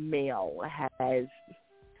male has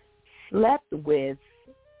slept with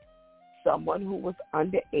someone who was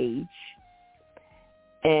underage,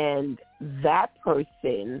 and that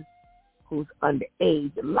person who's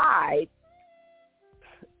underage lied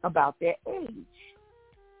about their age.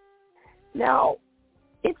 Now,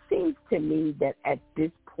 it seems to me that at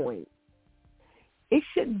this point, it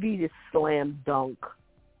shouldn't be the slam dunk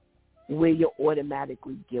where you're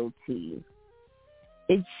automatically guilty.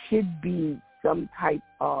 It should be some type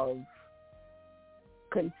of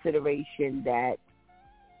consideration that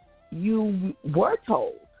you were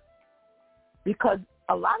told. Because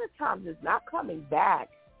a lot of times it's not coming back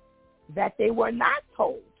that they were not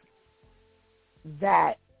told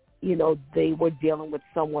that, you know, they were dealing with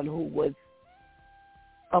someone who was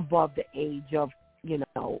above the age of, you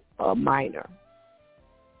know, a minor.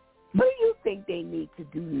 What do you think they need to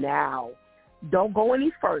do now? Don't go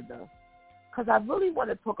any further, because I really want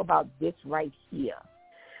to talk about this right here,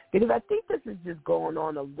 because I think this is just going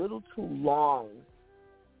on a little too long,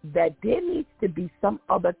 that there needs to be some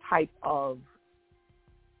other type of,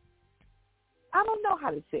 I don't know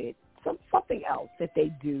how to say it, something else that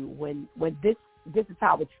they do when this is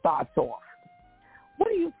how it starts off. What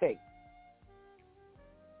do you think?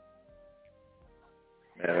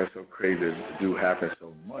 Man, that's so crazy. It do happen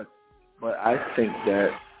so much. But I think that,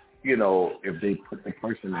 you know, if they put the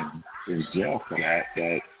person in jail for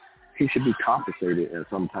that he should be compensated in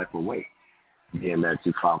some type of way. Being that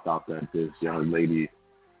you found out that this young lady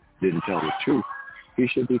didn't tell the truth, he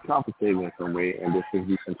should be compensated in some way, and there should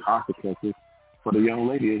be some consequences for the young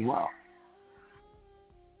lady as well.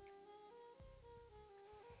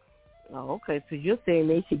 Oh, okay. So you're saying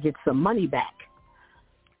they should get some money back.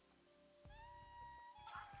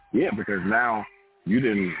 Yeah, because now you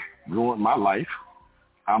didn't ruin my life.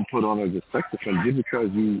 I'm put on as a sex offender just because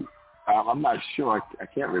you, I'm not sure, I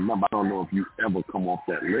can't remember, I don't know if you ever come off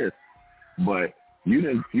that list, but you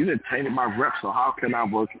didn't taint my rep, so how can I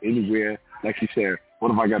work anywhere? Like you said,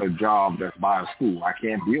 what if I got a job that's by a school? I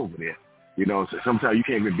can't be over there. You know, so sometimes you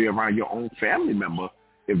can't even be around your own family member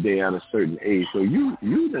if they're at a certain age. So you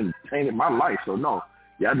done tainted my life, so no,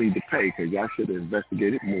 y'all need to pay because y'all should have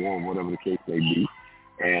investigated more or whatever the case may be.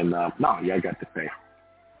 And no, y'all got to pay.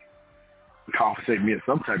 Compensate me in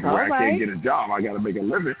some type of way. Right. I can't get a job. I got to make a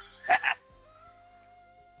living.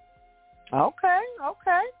 Okay.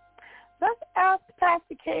 Let's ask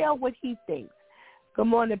Pastor KL what he thinks. Good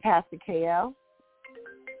morning, Pastor KL.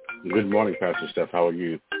 Good morning, Pastor Steph. How are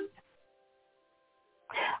you?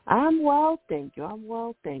 I'm well, thank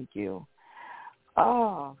you.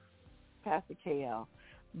 Oh, Pastor KL,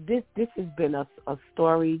 this has been a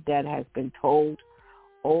story that has been told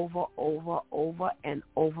over and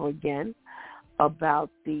over again about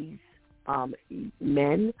these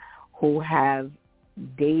men who have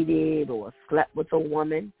dated or slept with a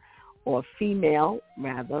woman or female,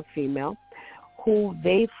 who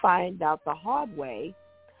they find out the hard way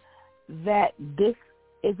that this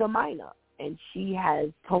is a minor. And she has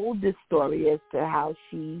told this story as to how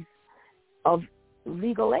she's of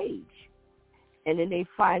legal age. And then they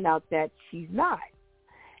find out that she's not.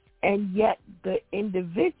 And yet the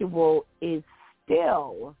individual is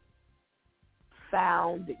still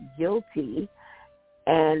found guilty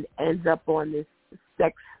and ends up on this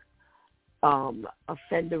sex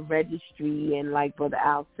offender registry, and like Brother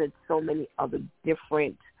Al said, so many other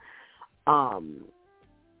different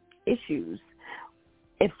issues.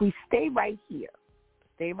 If we stay right here,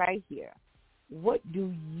 what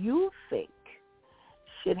do you think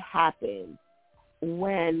should happen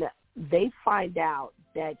when they find out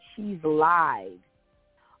that she's lied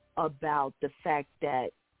about the fact that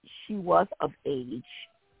she was of age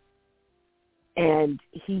and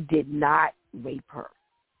he did not rape her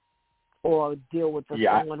or deal with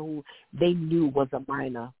someone who they knew was a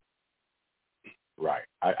minor. Right.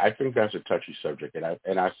 I think that's a touchy subject,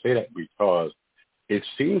 and I say that because it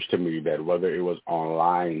seems to me that whether it was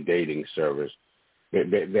online dating service,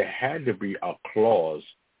 there had to be a clause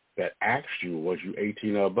that asked you, was you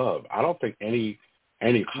 18 or above? I don't think any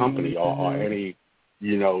company or any,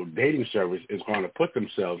 dating service is going to put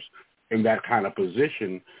themselves in that kind of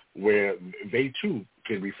position where they too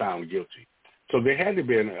can be found guilty. So there had to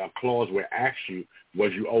be a clause where it asks you,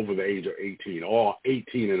 was you over the age of 18 or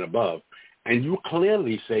 18 and above? And you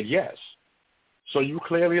clearly said yes. So you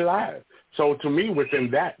clearly lied. So to me, within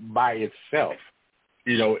that by itself,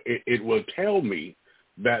 it will tell me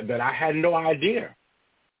that I had no idea,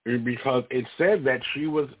 because it said that she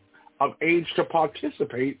was of age to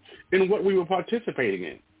participate in what we were participating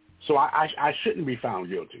in. So I shouldn't be found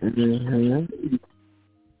guilty. Mm-hmm.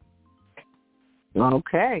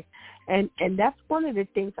 Okay. And that's one of the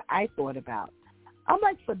things I thought about. I'm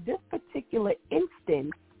like, for this particular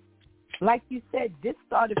instance, like you said, this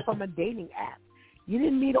started from a dating app. You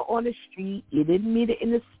didn't meet her on the street. You didn't meet her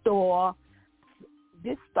in the store.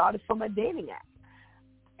 This started from a dating app.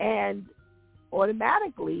 And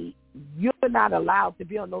automatically, you're not allowed to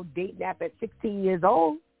be on no dating app at 16 years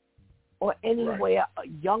old or anywhere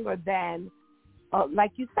younger than,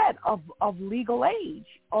 like you said, of legal age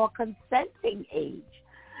or consenting age.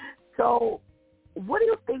 So what do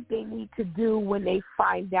you think they need to do when they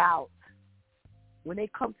find out, when they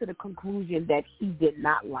come to the conclusion that he did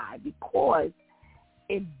not lie? Because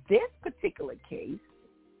in this particular case,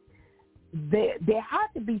 there had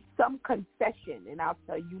to be some concession, and I'll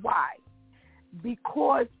tell you why.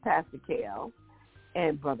 Because Pastor Kale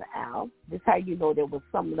and Brother Al, this is how you know there was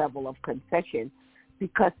some level of concession,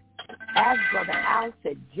 because as Brother Al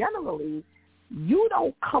said, generally, you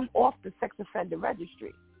don't come off the sex offender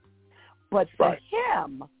registry. But for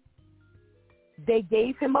him, they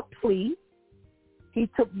gave him a plea. He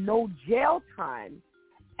took no jail time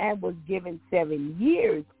and was given 7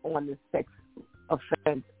 years on the sex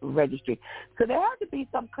offense registry. So there had to be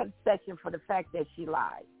some concession for the fact that she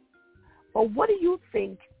lied. But what do you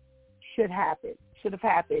think should have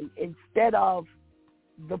happened instead of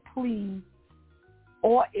the plea,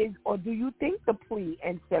 or do you think the plea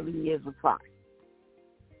and 7 years was fine?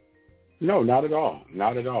 No, not at all.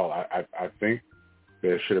 Not at all. I think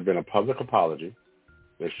there should have been a public apology.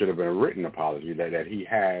 There should have been a written apology that he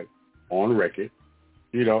had on record,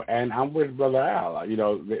 and I'm with Brother Al.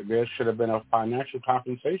 There should have been a financial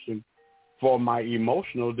compensation for my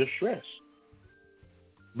emotional distress.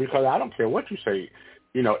 Because I don't care what you say,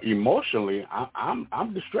 emotionally,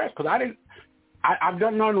 I'm distressed because I've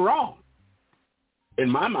done nothing wrong,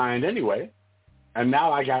 in my mind anyway. And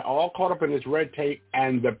now I got all caught up in this red tape,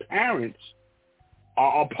 and the parents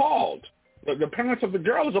are appalled. The parents of the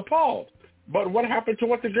girl is appalled. But what happened to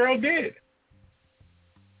what the girl did?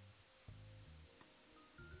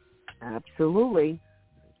 Absolutely.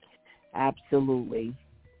 Absolutely.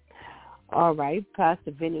 All right.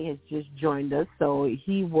 Pastor Vinny has just joined us, so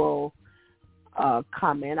he will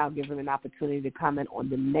comment. I'll give him an opportunity to comment on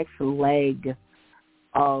the next leg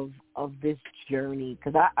of this journey,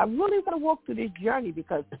 because I really want to walk through this journey,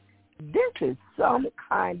 because this is some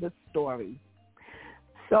kind of story.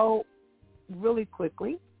 So really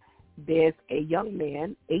quickly, there's a young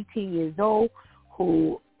man, 18 years old,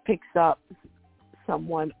 who picks up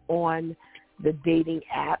someone on the dating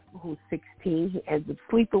app who's 16. He ends up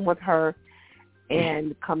sleeping with her,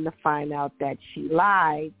 and come to find out that she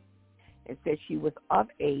lied and said she was of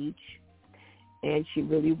age, and she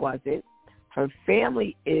really wasn't. Her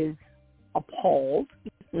family is appalled,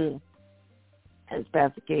 as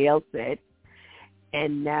Pastor K.L. said,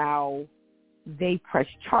 and now they press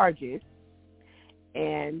charges,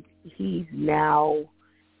 and he's now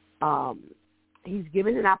he's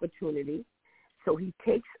given an opportunity, so he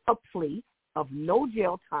takes a plea of no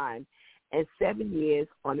jail time and 7 years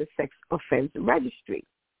on the sex offense registry.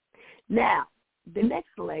 Now, the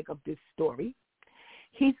next leg of this story,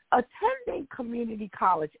 he's attending community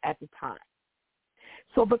college at the time.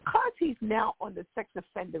 So because he's now on the sex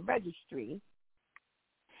offender registry,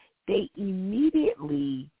 they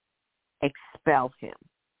immediately expel him.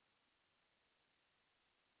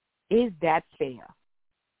 Is that fair?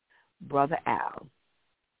 Brother Al.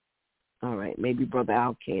 All right, maybe Brother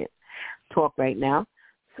Al can't talk right now,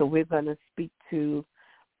 so we're going to speak to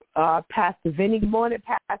Pastor Vinny. Good morning,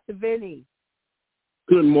 Pastor Vinny.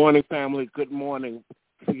 Good morning, family. Good morning.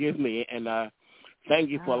 Forgive me, and thank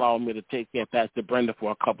you for allowing me to take care of Pastor Brenda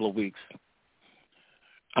for a couple of weeks.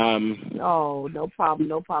 Oh, no problem.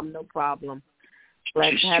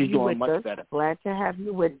 Glad to have you with us. Better. Glad to have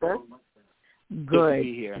you with us. Good Good. to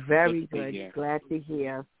be here. Very good. To be good. here. Glad to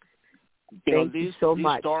hear. Thank you so these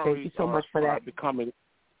much. Thank you so much for that.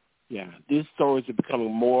 These stories are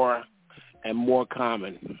becoming more and more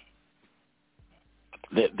common.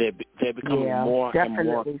 They're becoming more and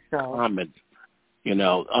more common. You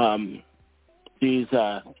know, these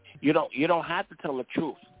you don't have to tell the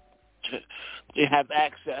truth to have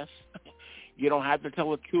access. You don't have to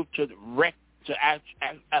tell the truth to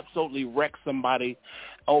absolutely wreck somebody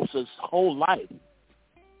else's whole life.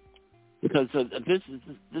 Because this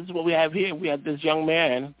is what we have here. We have this young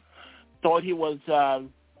man thought he was,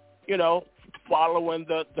 following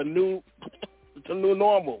the new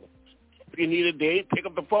normal. If you need a date, pick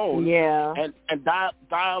up the phone, and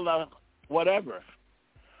dial whatever,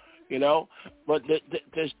 But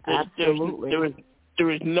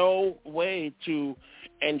there is no way to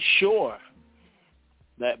ensure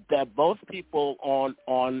that both people on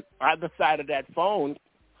either side of that phone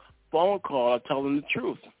call are telling the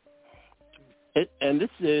truth. And this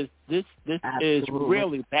is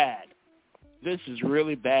really bad. This is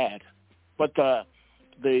really bad. But the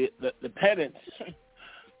penance,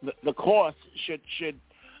 the cost should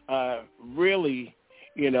really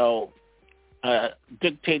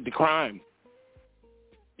dictate the crime.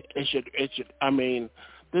 It should. I mean,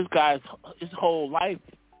 this guy's his whole life,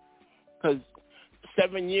 because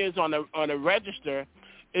 7 years on a register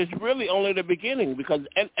is really only the beginning. Because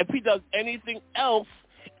if he does anything else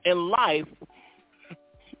in life,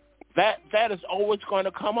 that is always going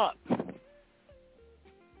to come up.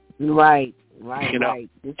 Right.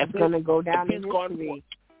 This is going to go down in history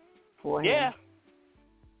for him.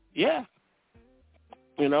 Yeah.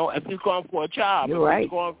 If he's going for a job, he's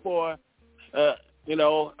going for,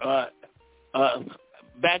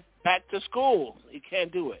 back to school, he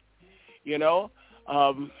can't do it.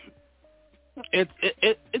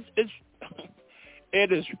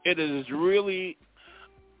 It is really,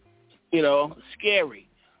 scary.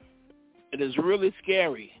 It is really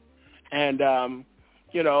scary, and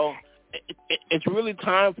it's really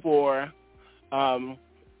time for I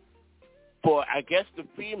guess the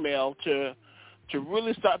female to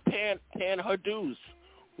really start paying her dues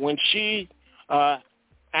when she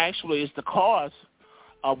actually is the cause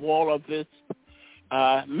of all of this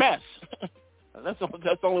mess. That's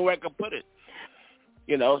the only way I can put it.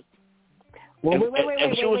 Well, wait.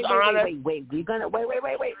 We're gonna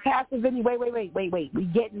wait. Pastor Vinny, wait. We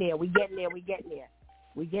getting there. Okay.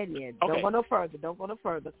 Don't go no further. Don't go no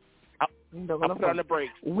further. I'll put on the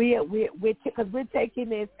break. Because we're taking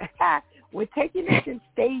this. We're taking this in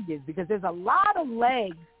stages because there's a lot of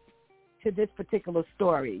legs to this particular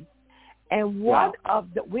story, and we're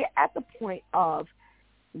at the point of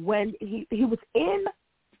when he was in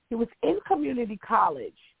community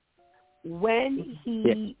college when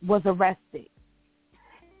he was arrested.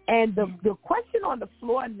 And the question on the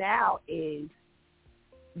floor now is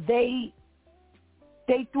they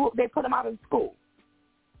put him out of school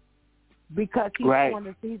because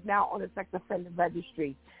he's now on the sex offender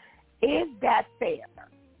registry. Is that fair?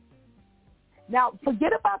 Now,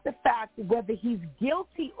 forget about the fact whether he's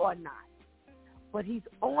guilty or not, but he's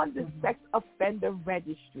on the sex offender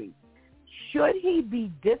registry. Should he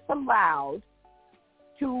be disallowed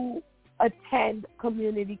to attend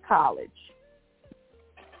community college?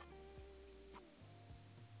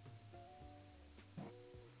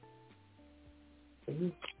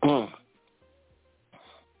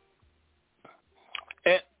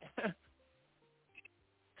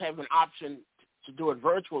 Have an option to do it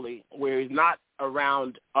virtually where he's not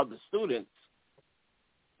around other students,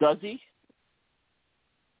 does he?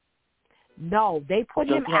 No, they put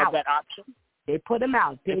him out. Does he have that option? They put him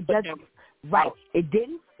out. It didn't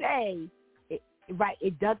say.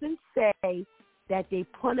 It doesn't say that they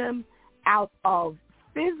put him out of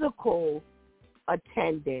physical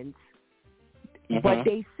attendance, but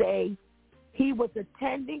they say he was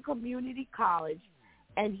attending community college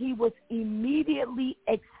and he was immediately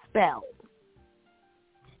expelled.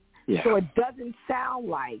 Yeah. So it doesn't sound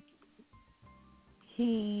like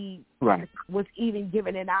he was even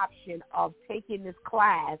given an option of taking this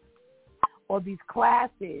class or these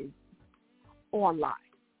classes online.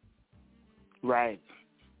 Right.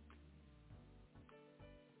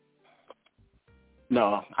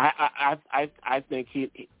 No, I think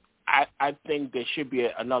I think there should be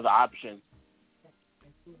another option.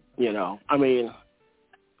 I mean,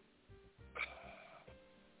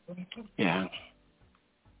 yeah,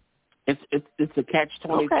 it's a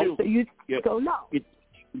catch-22. Okay, so you don't know.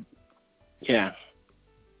 Yeah.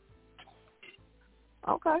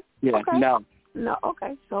 Okay. Yeah. Okay. No. No,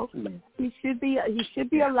 okay. So he should be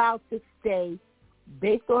allowed to stay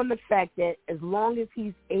based on the fact that as long as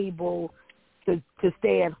he's able to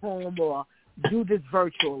stay at home or do this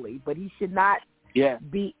virtually, but he should not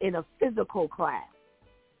be in a physical class.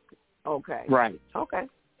 Okay. Right. Okay.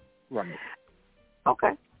 Right.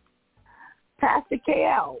 Okay. Pastor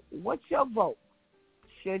KL, what's your vote?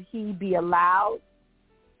 Should he be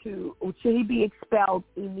expelled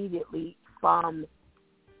immediately from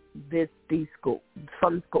school,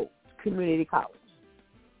 community college?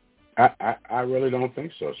 I really don't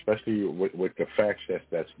think so, especially with the facts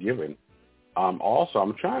that's given. Also,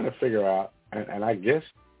 I'm trying to figure out, and I guess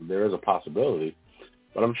there is a possibility,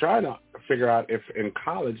 but I'm trying to figure out if in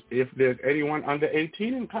college, if there's anyone under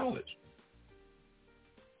 18 in college.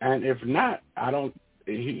 And if not,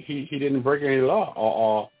 he didn't break any law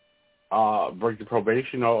or break the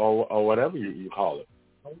probation or whatever you call it.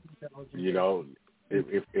 You know,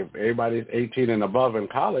 if everybody's 18 and above in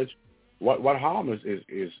college, what harm is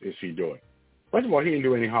he doing? First of all, he didn't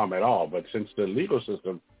do any harm at all. But since the legal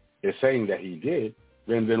system is saying that he did,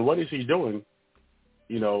 then what is he doing?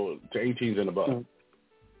 You know, to 18s and above.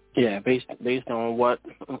 Yeah, based on what?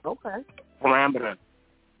 Okay. Parameter.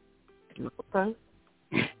 Okay.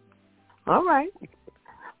 All right.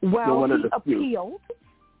 Well,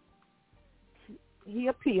 he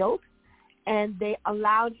appealed, and they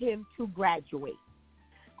allowed him to graduate.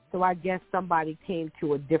 So I guess somebody came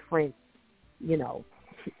to a different,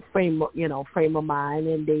 frame of mind,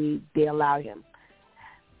 and they allowed him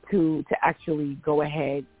to actually go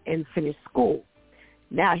ahead and finish school.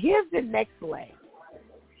 Now, here's the next leg.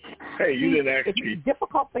 Hey, you didn't ask me. It's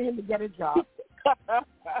difficult for him to get a job.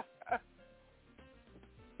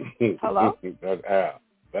 Hello?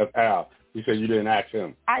 That's Al. You said you didn't ask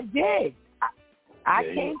him. I did. I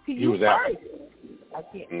came to you first. I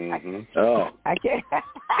can't. I can't.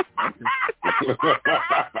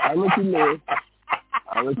 I let you live.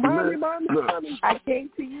 Mommy. I came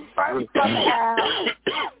to you first, Al.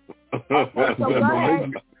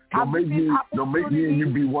 Don't make me and you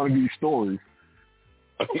be one of these stories.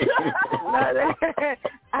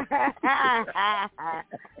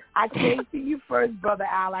 I came to you first, Brother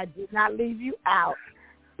Al. I did not leave you out.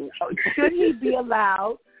 Should he be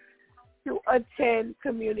allowed to attend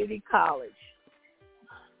community college?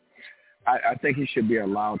 I think he should be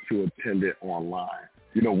allowed to attend it online.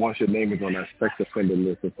 Once your name is on that sex offender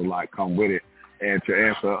list, it's a lot come with it. And to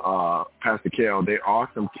answer Pastor Kell, there are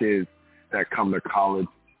some kids that come to college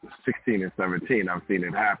 16 and 17. I've seen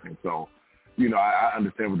it happen. So, I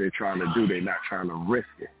understand what they're trying to do. They're not trying to risk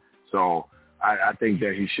it. So I think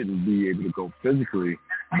that he shouldn't be able to go physically,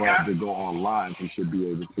 but to go online, he should be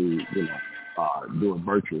able to, do it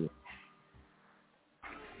virtually.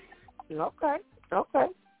 Okay.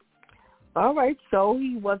 All right. So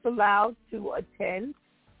he was allowed to attend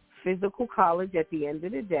physical college at the end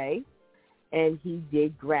of the day, and he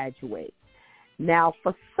did graduate. Now,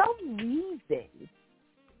 for some reason,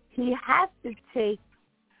 he has to take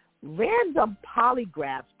random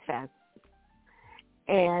polygraph tests,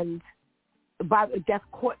 and that's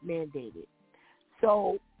court mandated.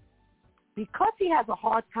 So because he has a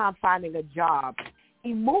hard time finding a job,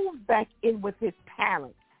 he moves back in with his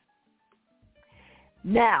parents.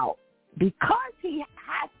 Now, because he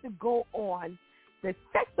has to go on the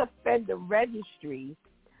sex offender registry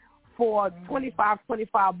for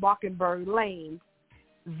 2525 Mockingbird Lane,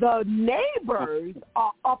 the neighbors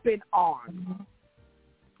are up in arms.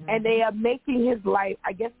 And they are making his life,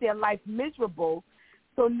 their life miserable.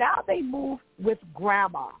 So now they move with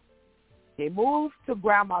grandma. They move to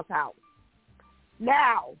grandma's house.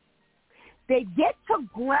 Now, they get to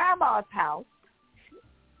grandma's house,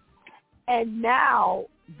 and now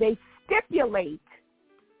they stipulate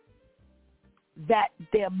that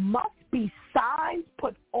there must be signs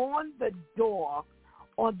put on the door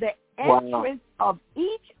on the entrance of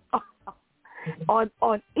each on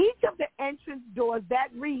each of the entrance doors that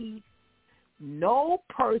reads, "No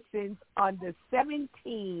persons under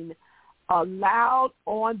 17 allowed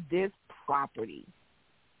on this property,"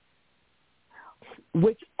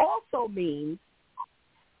 which also means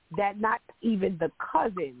that not even the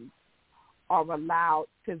cousins are allowed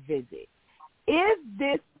to visit. Is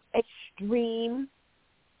this extreme,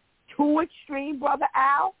 too extreme, Brother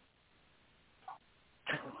Al?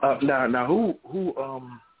 Now, who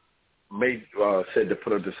said to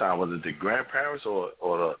put up the sign? Was it the grandparents or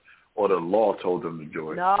the law told them to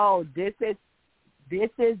do it? No, this is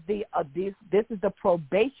the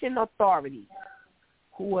probation authority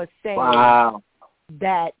who are saying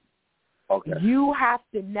that you have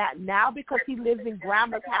to now because he lives in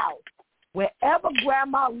grandma's house, wherever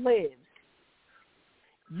grandma lives,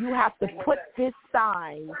 you have to put this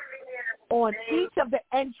sign on each of the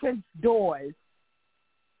entrance doors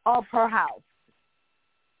of her house.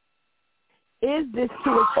 Is this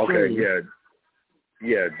too extreme? Okay,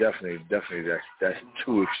 yeah, definitely. That's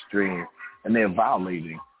too extreme, and they're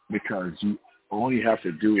violating because all you have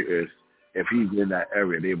to do is if he's in that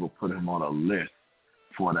area, they will put him on a list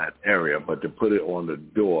for that area. But to put it on the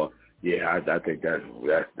door, yeah, I think that's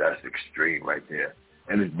extreme right there,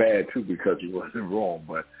 and it's bad too because he wasn't wrong.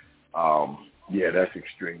 But yeah, that's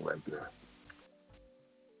extreme right there.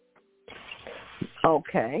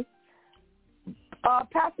 Okay,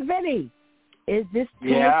 Pastor Vinny, is this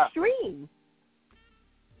too extreme?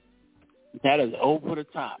 That is over the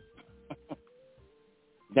top.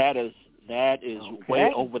 That is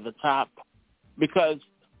way over the top, because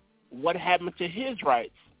what happened to his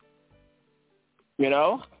rights?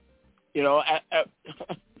 Okay.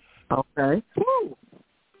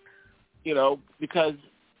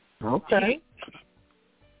 Because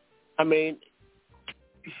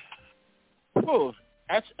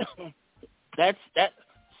that's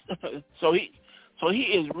so he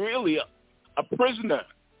is really a prisoner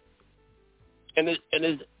in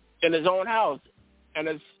his own house, and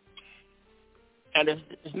it's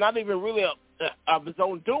not even really of his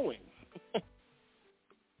own doing.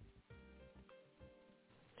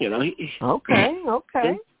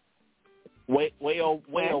 Okay. Way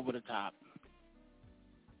over the top.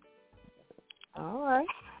 All right,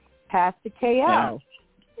 Pastor KL,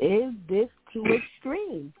 is this too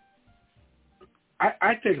extreme?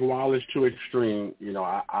 I think while it's too extreme,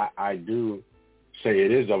 I do say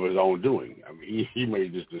it is of his own doing. I mean, he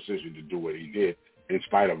made this decision to do what he did in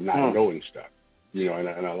spite of not knowing stuff. And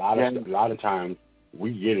a lot of times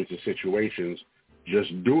we get into situations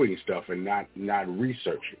just doing stuff and not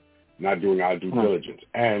researching, not doing our due diligence.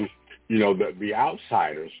 And the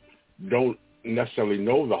outsiders don't necessarily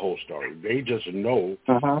know the whole story. They just know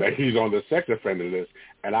that he's on the sex offender list,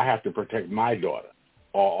 and I have to protect my daughter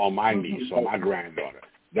or my niece or my granddaughter.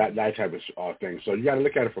 That type of thing. So you got to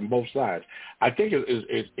look at it from both sides. I think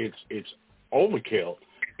it's overkill.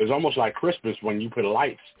 It's almost like Christmas when you put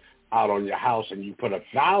lights out on your house and you put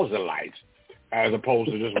 1,000 lights as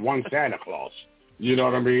opposed to just one Santa Claus. You know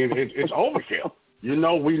what I mean? It's overkill. We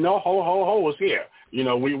know ho ho ho is here. We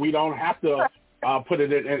don't have to put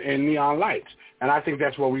it in neon lights. And I think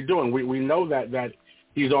that's what we're doing. We know that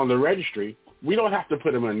he's on the registry. We don't have to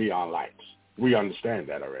put him in neon lights. We understand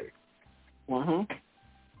that already. All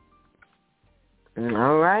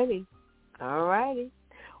righty.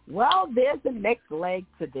 Well, there's the next leg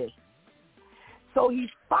to this. So he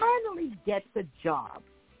finally gets a job.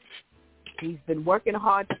 He's been working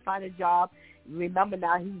hard to find a job. Remember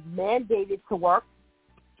now, he's mandated to work.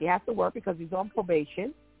 He has to work because he's on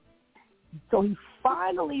probation. So he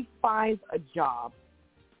finally finds a job.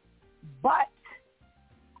 But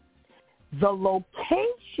the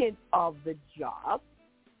location of the job,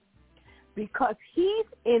 because he's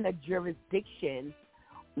in a jurisdiction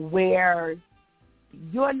where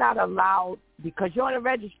you're not allowed, because you're on a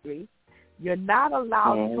registry, you're not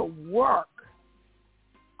allowed to work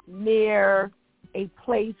near a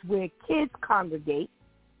place where kids congregate,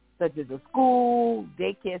 such as a school,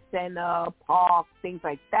 daycare center, park, things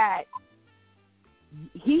like that.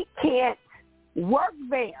 He can't work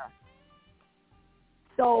there.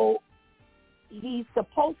 So he's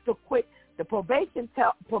supposed to quit. The probation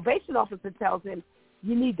officer tells him,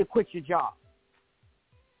 you need to quit your job.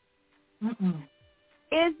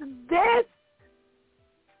 Is this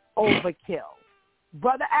overkill?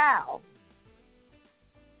 Brother Al.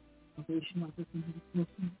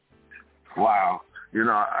 Wow.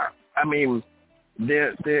 I mean,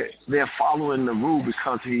 they're following the rule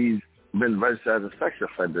because he's been registered as a sex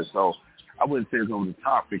offender. So I wouldn't say it's over the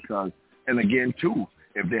top because, and again, too,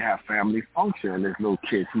 if they have family function and there's little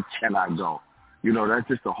kids, he cannot go. That's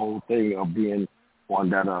just the whole thing of being on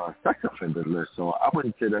that sex offender list. So I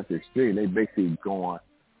wouldn't say that's extreme. They basically going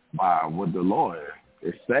by what the law is.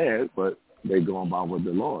 It's sad, but they're going by what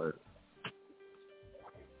the law is.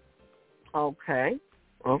 Okay.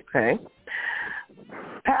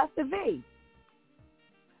 Pastor V,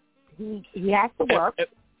 he has to work.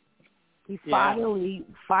 He finally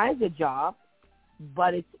finds a job,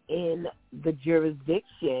 but it's in the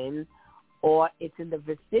jurisdiction or it's in the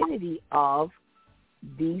vicinity of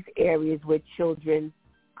these areas where children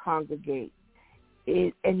congregate.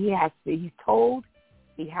 And he's told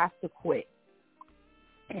he has to quit.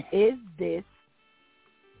 Is this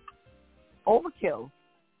overkill?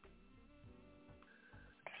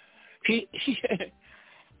 He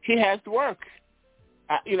has to work.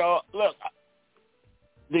 Look,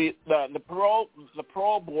 the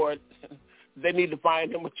parole board they need to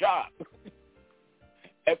find him a job.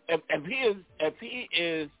 If he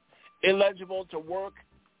is eligible to work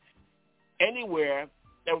anywhere,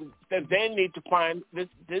 then they need to find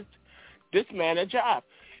this man a job.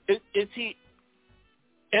 Is he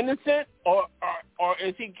innocent or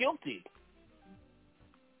is he guilty?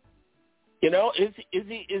 You know, is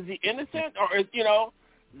he innocent or is, you know,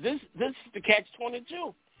 this is the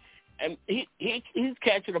catch-22, and he's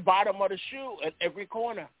catching the bottom of the shoe at every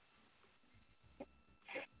corner.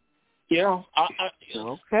 You know,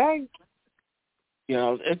 okay. You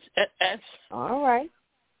know, it's all right.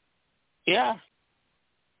 Yeah.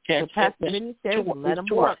 So Pastor Vinny says let him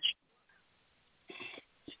work.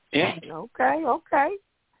 Yeah. Okay.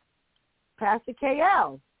 Pastor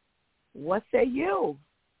KL, what say you?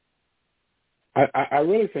 I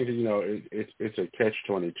really think that, you know, it's a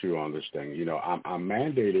catch-22 on this thing. You know, I'm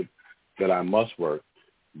mandated that I must work,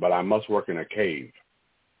 but I must work in a cave.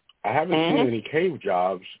 I haven't seen any cave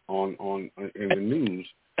jobs on in the news,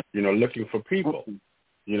 you know, looking for people.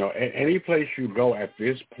 You know, any place you go at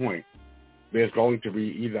this point, there's going to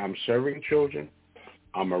be either I'm serving children,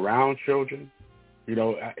 I'm around children. You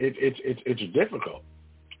know, it's difficult.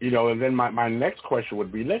 You know, and then my next question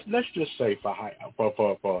would be, let's just say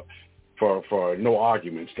for no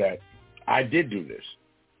arguments that I did do this,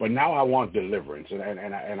 but now I want deliverance and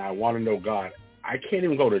I want to know God. I can't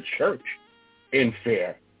even go to church in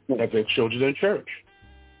fear that there are children in church.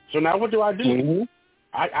 So now what do I do? Mm-hmm.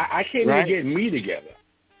 I can't even get me together.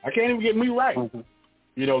 I can't even get me right. Mm-hmm.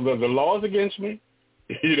 You know, the law's against me.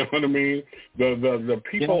 You know what I mean? The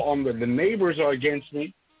people on the neighbors are against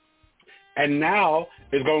me. And now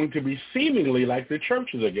it's going to be seemingly like the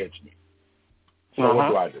church is against me. So what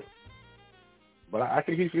do I do? But I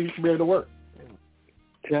think he should be able to work.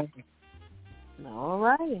 Yeah. All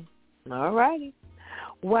righty.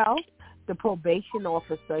 Well, the probation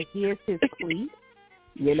officer hears his plea.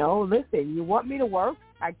 You know, listen, you want me to work?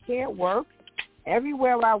 I can't work.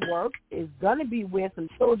 Everywhere I work is going to be where some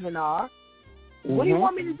children are. What do you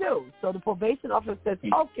want me to do? So the probation officer says,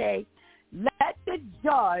 okay, let the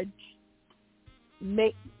judge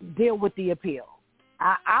deal with the appeal.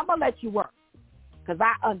 I'm going to let you work because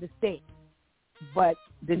I understand. But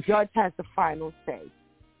the judge has the final say.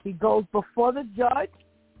 He goes before the judge,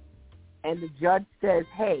 and the judge says,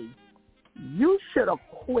 hey, you should have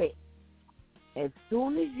quit as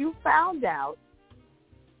soon as you found out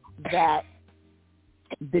that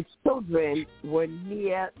the children were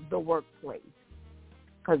near the workplace,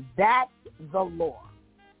 because that's the law.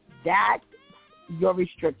 That's your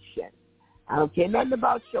restriction. I don't care nothing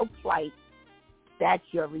about your plight. That's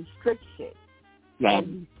your restriction. And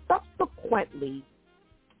he subsequently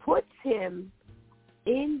puts him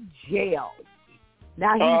in jail.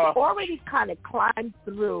 Now, he's already kind of climbed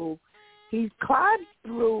through. He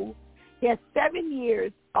has 7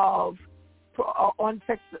 years on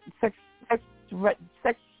sex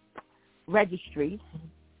registries.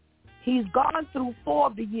 He's gone through 4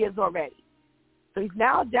 of the years already. So he's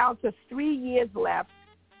now down to 3 years left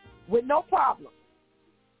with no problem.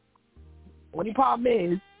 Only problem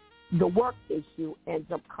is the work issue ends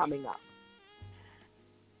up coming up.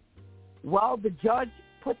 Well, the judge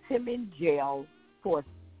puts him in jail for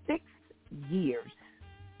 6 years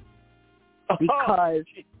because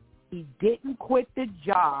he didn't quit the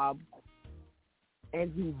job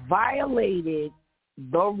and he violated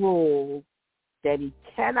the rule that he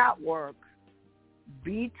cannot work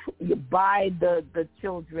by the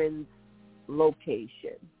children's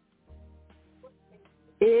location.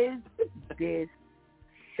 Is this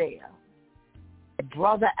fair?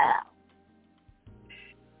 Brother Al.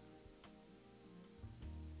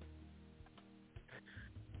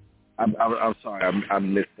 I'm sorry, I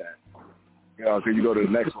missed that. You know, can you go to the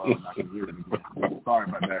next one? I can hear it again. Sorry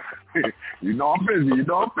about that. You know I'm busy.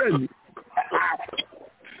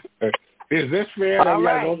 Is this fair that we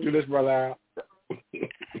got to go through this, Brother Al?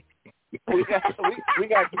 we got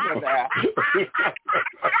you, Brother Al.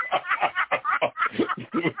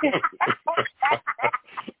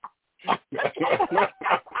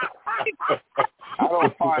 I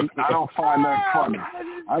don't find that funny.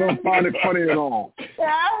 I don't find it funny at all.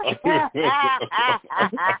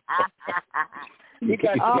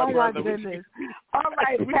 Oh my goodness! All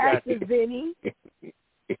right, Pastor Vinny.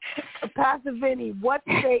 Pastor Vinny, what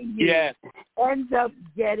say you? Yes.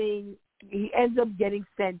 He ends up getting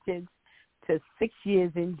sentenced to 6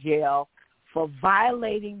 years in jail for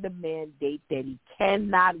violating the mandate that he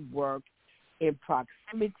cannot work in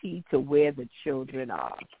proximity to where the children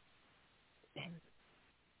are.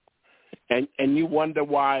 And you wonder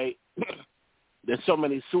why there's so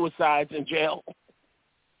many suicides in jail?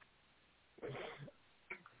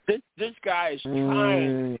 This guy is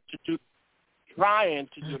trying to do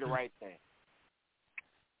the right thing.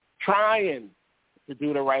 Trying to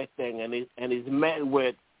do the right thing, and he's met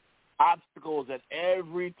with obstacles at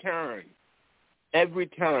every turn. And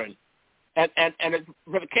it's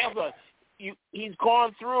for the counselor, he's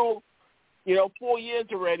gone through, 4 years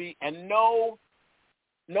already, and no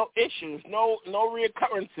issues, no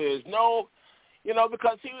reoccurrences,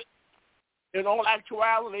 because he, in all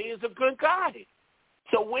actuality, is a good guy.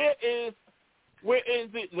 So where is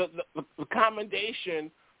the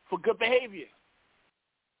commendation for good behavior?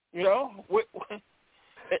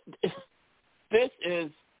 This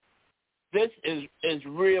is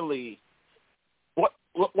really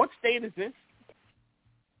what state is this?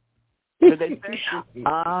 Did they say?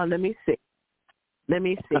 Let me see.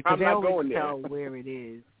 I'm They not always going there. tell where it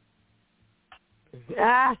is.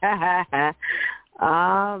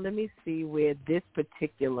 Let me see where this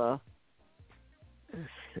particular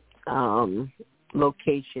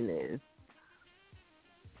location is.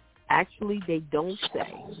 Actually, they don't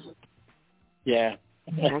say. Yeah.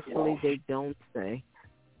 Actually, they don't say.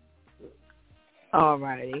 All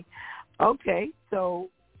righty. Okay, so,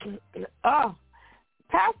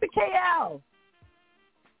 Pastor KL,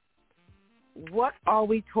 what are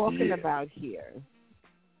we talking about here?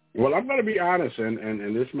 Well, I'm going to be honest,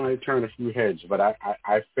 and this might turn a few heads, but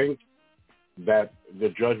I think that the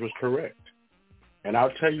judge was correct, and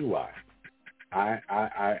I'll tell you why. I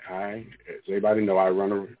as everybody know, I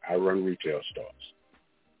run retail stores,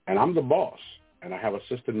 and I'm the boss, and I have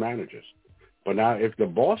assistant managers. But now, if the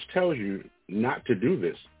boss tells you not to do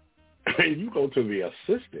this, and you go to the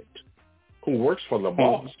assistant who works for the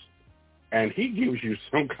boss, and he gives you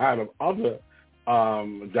some kind of other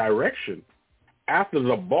direction after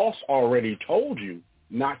the boss already told you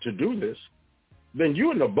not to do this, then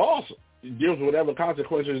you and the boss deals with whatever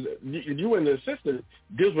consequences, you and the assistant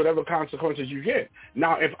deals with whatever consequences you get.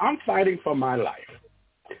 Now, if I'm fighting for my life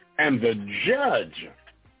and the judge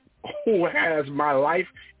who has my life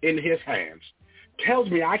in his hands tells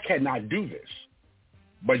me I cannot do this,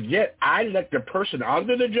 but yet I let the person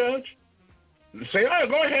under the judge say, all right,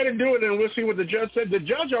 go ahead and do it, and we'll see what the judge said. The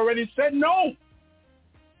judge already said no.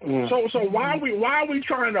 So why are we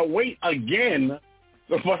trying to wait again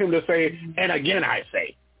for him to say, and again I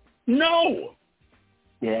say, no.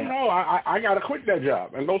 Yeah. No, I got to quit that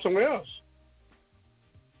job and go somewhere else.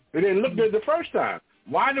 It didn't look good the first time.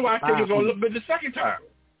 Why do I think it's going to look good the second time?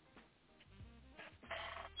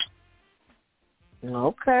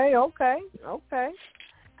 Okay.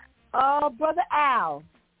 Brother Al.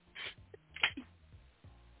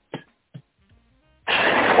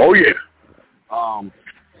 Oh, yeah.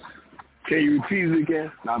 Can you tease it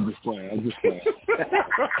again? No, I'm just playing. I'm just playing.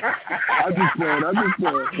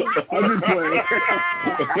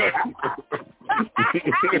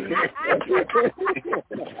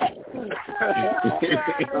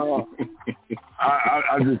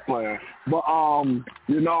 But, I'm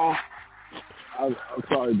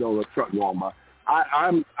sorry, though, the truck going by.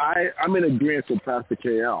 I'm in agreement with Pastor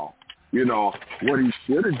KL. What he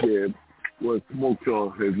should have did was spoke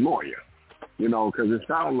to his lawyer. Because it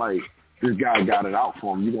sounds like this guy got it out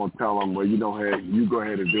for him. You're going to tell him, well, you go ahead and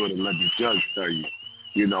do it and let the judge tell you.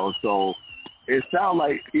 So it sounds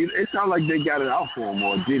like they got it out for him.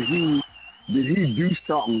 Or did he do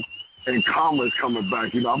something and karma's coming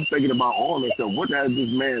back? I'm thinking about all this stuff. What has this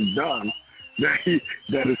man done that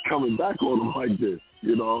is coming back on him like this?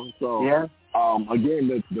 So yeah.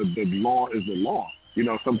 Again, the law is the law.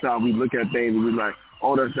 Sometimes we look at things and we're like,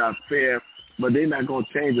 oh, that's not fair. But they're not going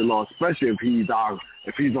to change the law, especially if he's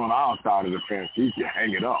on our side of the fence. He should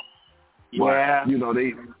hang it up. Yeah. But,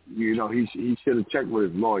 he should have checked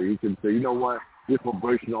with his lawyer. He should say, you know what, this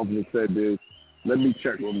probation officer said this. Let me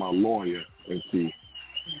check with my lawyer and see.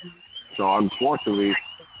 So unfortunately,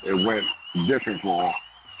 it went different for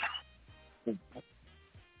him.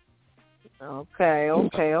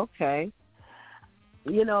 Okay.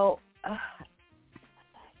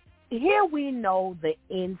 Here we know the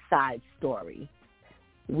inside story.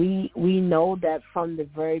 We know that from the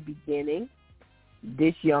very beginning,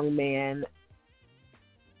 this young man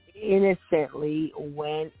innocently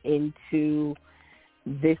went into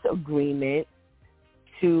this agreement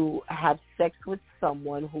to have sex with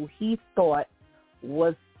someone who he thought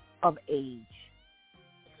was of age.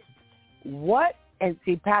 And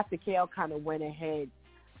see, Pastor Kale kind of went ahead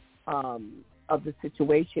of the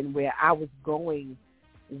situation where I was going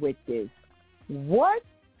with this. What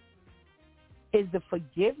is the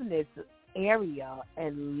forgiveness area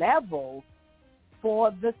and level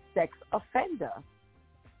for the sex offender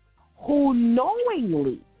who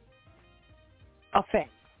knowingly offends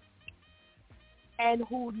and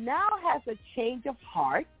who now has a change of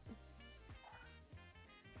heart,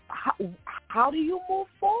 how do you move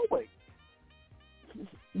forward?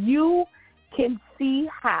 You can see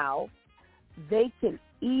how they can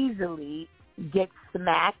easily get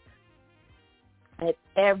smacked at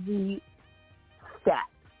every step,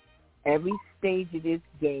 every stage of this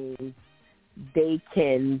game. They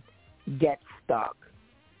can get stuck.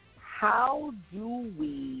 How do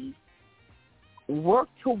we work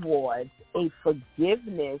towards a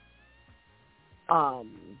forgiveness,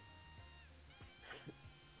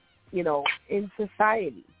 in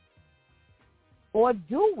society? Or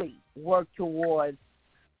do we work towards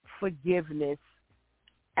forgiveness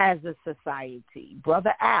as a society?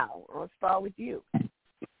 Brother Al, I'll start with you.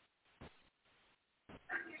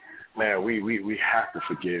 Man, we have to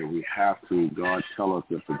forgive. We have to. God tell us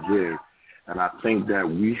to forgive. And I think that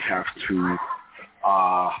we have to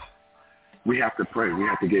pray. We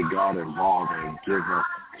have to get God involved and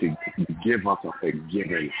give us a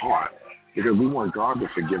forgiving heart. Because we want God to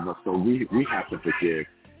forgive us, so we have to forgive.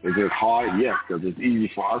 Is it hard? Yes, because it's easy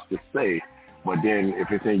for us to say. But then if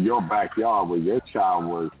it's in your backyard where your child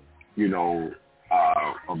was,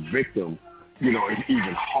 a victim, it's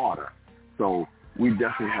even harder. So we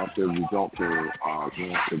definitely have to resort to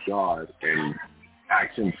going to God and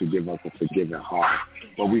ask Him to give us a forgiving heart.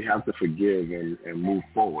 But we have to forgive and move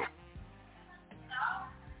forward.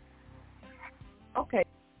 Okay.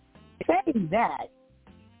 Saying that,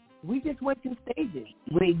 we just went through stages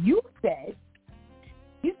where you said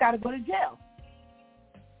he's got to go to jail.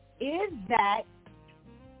 Is that,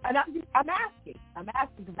 and I'm asking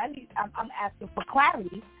because I'm asking for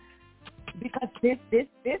clarity, because this is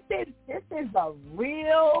a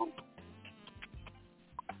real,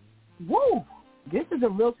 this is a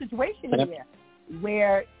real situation here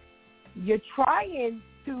where you're trying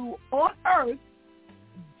to, on earth,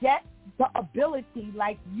 get the ability,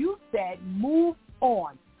 like you said, move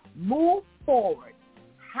on, move forward.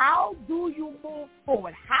 How do you move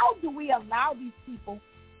forward? How do we allow these people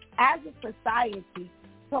as a society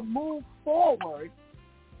to move forward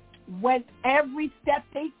when every step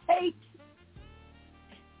they take,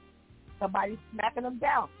 somebody's smacking them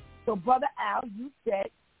down? So, Brother Al, you said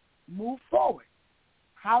move forward.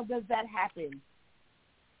 How does that happen?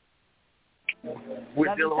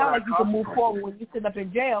 Doesn't sound like you can move forward when you sit up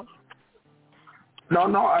in jail. No,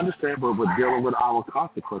 I understand, but we're dealing with our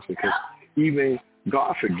consequences. Because even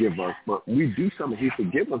God forgive us, but we do something, He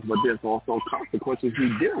forgive us, but there's also consequences we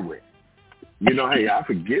deal with. Hey, I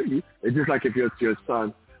forgive you. It's just like if your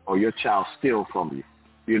son or your child steals from you.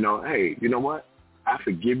 Hey, you know what? I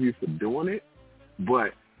forgive you for doing it,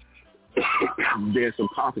 but there's some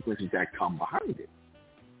consequences that come behind it.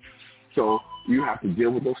 So you have to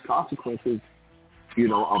deal with those consequences,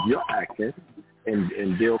 of your actions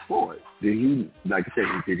and deal for it. Did he, like I said,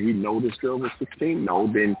 did he know this girl was 16? No,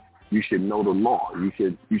 then you should know the law. You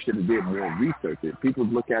should have did more research. People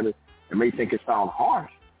look at it and may think it sounds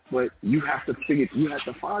harsh, but you have to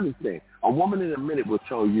find this thing. A woman in a minute will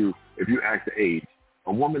tell you, if you ask the age,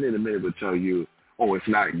 a woman in a minute will tell you, oh, it's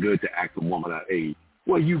not good to ask a woman her age.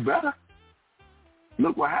 Well, you better.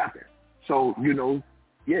 Look what happened. So, you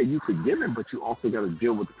forgive him, but you also got to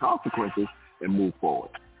deal with the consequences and move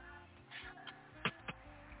forward.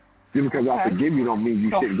 Just because I forgive you don't mean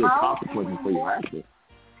you shouldn't get consequences for your actions.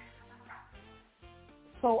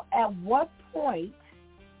 So at what point,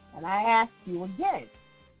 and I ask you again,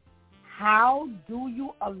 how do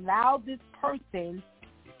you allow this person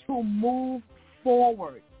to move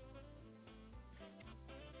forward?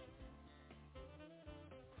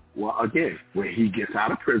 Well, again, when he gets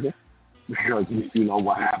out of prison, because you know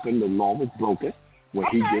what happened, the law was broken. When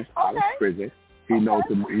he gets out of prison, he knows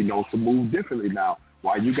to move differently now.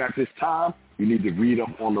 While you got this time, you need to read up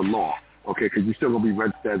on the law, okay? Because you're still gonna be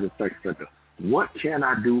registered as a sex offender. What can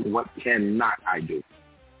I do? What cannot I do?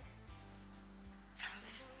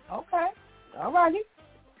 Okay, all righty.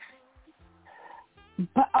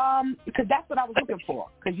 But because that's what I was looking for.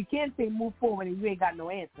 Because you can't say move forward and you ain't got no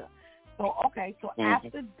answer. So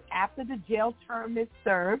after the jail term is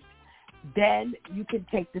served, then you can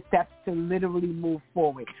take the steps to literally move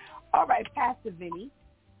forward. All right, Pastor Vinny,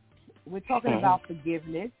 we're talking about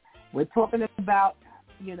forgiveness. We're talking about,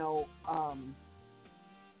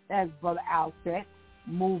 as Brother Al said,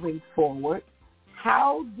 moving forward.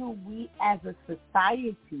 How do we as a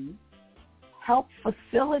society help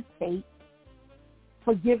facilitate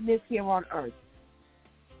forgiveness here on earth?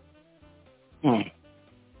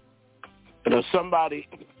 Somebody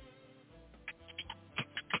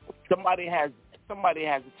has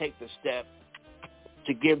to take the step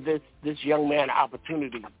to give this young man an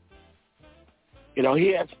opportunity. He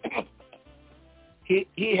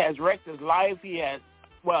he has wrecked his life. His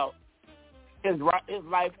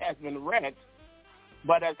life has been wrecked,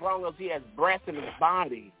 but as long as he has breath in his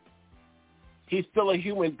body, he's still a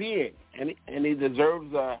human being, and he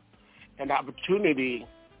deserves an opportunity,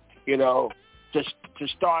 to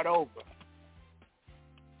start over.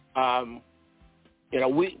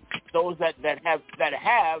 Those that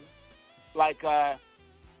have like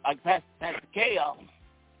Pastor K.L.,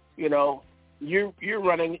 you're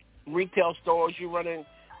running retail stores, you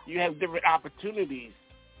have different opportunities,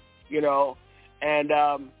 and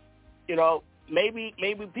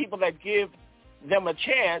maybe people that give them a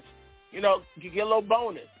chance, you get a little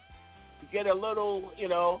bonus, you get a little,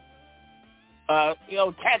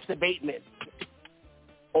 tax abatement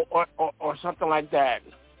or something like that,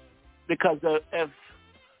 because if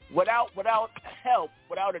without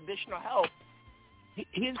additional help,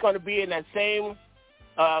 he's going to be in that same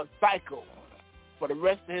cycle for the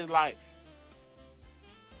rest of his life.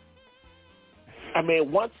 I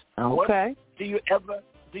mean, once do you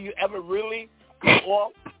ever really go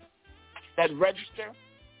off that register,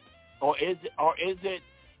 or is it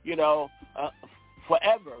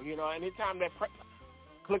forever? Anytime they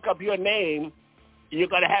click up your name, you're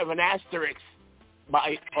going to have an asterisk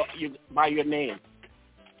by your name.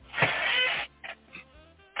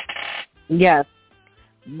 Yes.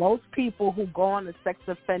 Most people who go on the sex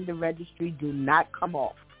offender registry do not come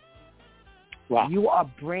off. Wow. You are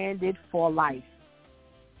branded for life.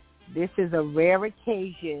 This is a rare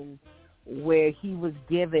occasion where he was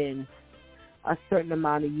given a certain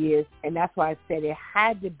amount of years, and that's why I said it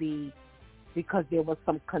had to be because there was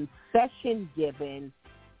some concession given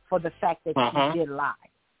for the fact that he did lie.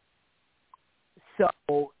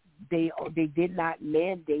 So they did not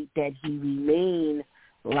mandate that he remain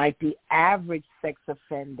like the average sex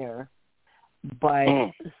offender,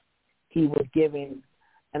 but he was given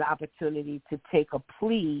an opportunity to take a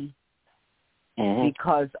plea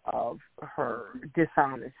because of her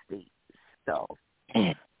dishonesty. So,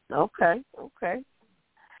 okay.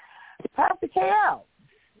 Pastor KL,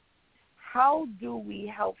 how do we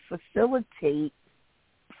help facilitate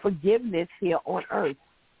forgiveness here on earth?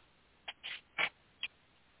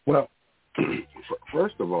 Well,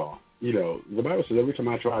 first of all, the Bible says every time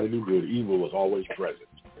I try to do good, evil was always present.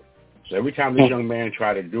 So every time this young man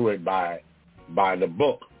tried to do it by the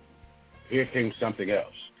book, here came something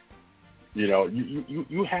else.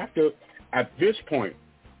 You have to, at this point,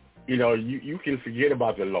 you can forget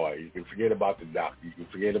about the lawyer, you can forget about the doctor, you can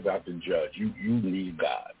forget about the judge. You need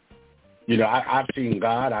God. I've seen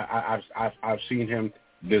God. I've seen Him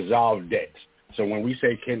dissolve debts. So when we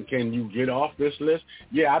say, can you get off this list?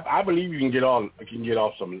 Yeah, I believe you can get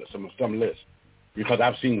off some lists, because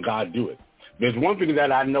I've seen God do it. There's one thing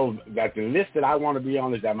that I know, that the list that I want to be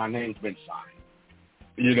on is that my name's been signed.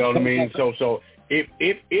 You know what I mean? So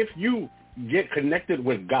if you get connected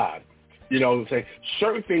with God, say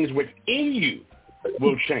certain things within you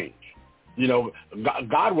will change.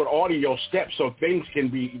 God would order your steps so things can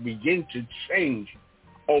begin to change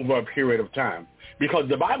over a period of time. Because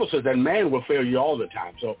the Bible says that man will fail you all the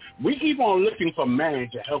time. So we keep on looking for man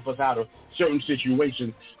to help us out of certain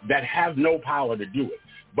situations that have no power to do it.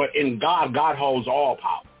 But in God, God holds all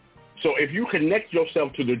power. So if you connect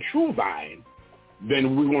yourself to the true vine,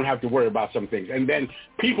 then we won't have to worry about some things. And then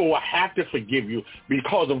people will have to forgive you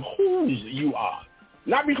because of whose you are.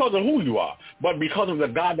 Not because of who you are, but because of the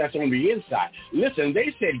God that's on the inside. Listen,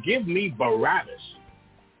 they said, give me Barabbas.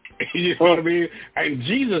 You know what I mean? And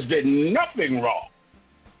Jesus did nothing wrong.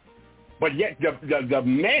 But yet the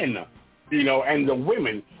men, and the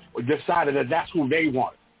women decided that that's who they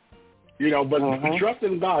wanted. But trust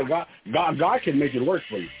in God. God can make it work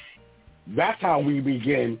for you. That's how we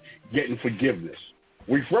begin getting forgiveness.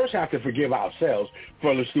 We first have to forgive ourselves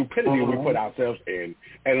for the stupidity we put ourselves in,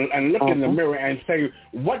 and look in the mirror and say,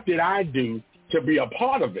 what did I do to be a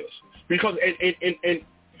part of this? Because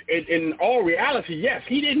in all reality, yes,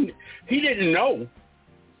 he didn't know,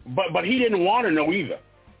 but he didn't want to know either.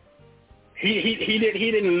 He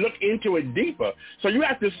didn't look into it deeper. So you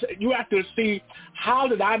have to see, how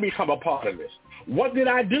did I become a part of this? What did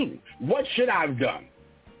I do? What should I have done?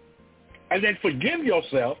 And then forgive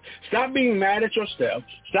yourself. Stop being mad at yourself.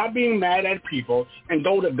 Stop being mad at people, and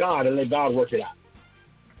go to God and let God work it out.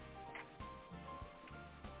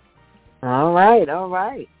 All right.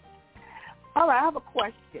 I have a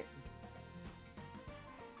question.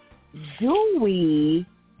 Do we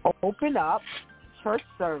open up church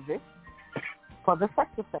service for the sex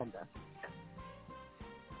offender?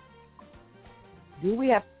 Do we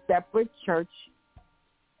have separate church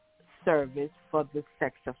service for the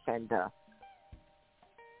sex offender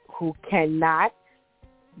who cannot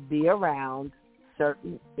be around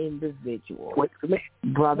certain individual.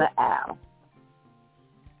 Brother Al.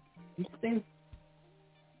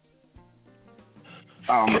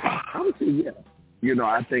 I would say yes. You know,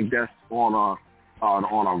 I think that's on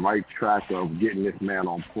a right track of getting this man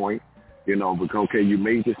on point. You know, because okay, you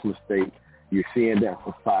made this mistake. You're seeing that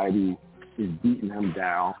society is beating him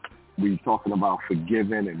down. We're talking about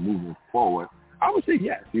forgiving and moving forward. I would say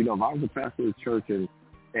yes. You know, if I was a pastor of the church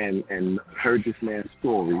and heard this man's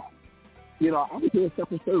story, you know, I would do a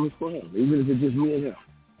separate service for him, even if it's just me and him.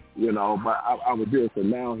 You know, but I would do it. So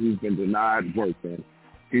now he's been denied working.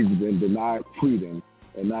 He's been denied freedom.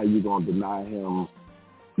 And now you're going to deny him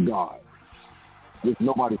God. Just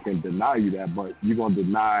nobody can deny you that, but you're going to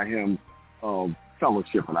deny him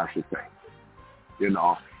fellowship, I should say. You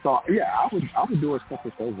know, so yeah, I would do a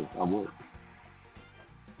separate service. I would.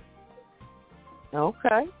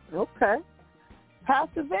 Okay.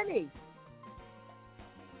 Pastor Vinny,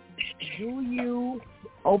 do you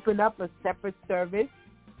open up a separate service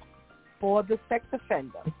for the sex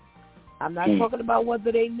offender? I'm not talking about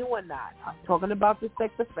whether they knew or not. I'm talking about the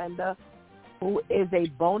sex offender who is a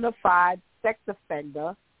bona fide sex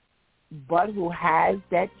offender, but who has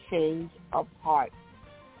that change of heart.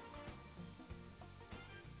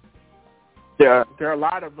 There are a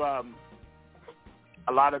lot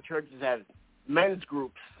of churches have men's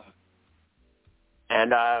groups,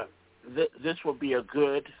 and this will be a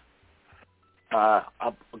good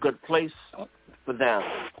place for them,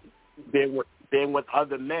 being with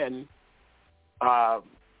other men.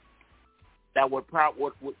 That would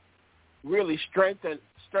really strengthen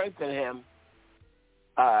him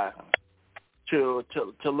to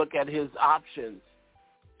look at his options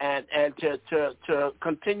and to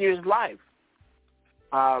continue his life.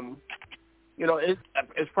 You know,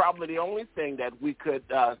 it's probably the only thing that we could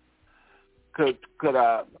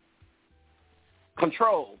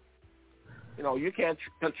control. You know, you can't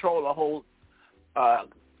control a whole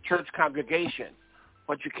church congregation,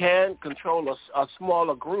 but you can control a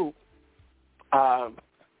smaller group,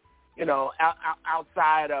 you know,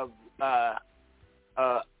 outside of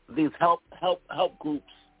these help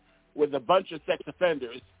groups with a bunch of sex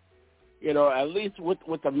offenders. You know, at least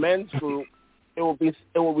with the men's group, it will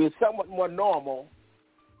be somewhat more normal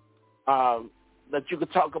that you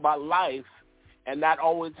could talk about life and not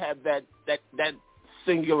always have that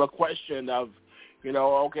singular question of, you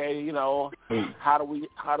know, okay, you know, how do we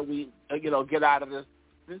you know, get out of this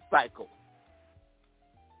cycle.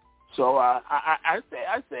 So I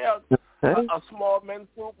say a small men's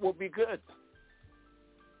group will be good.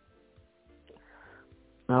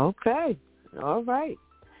 Okay, all right.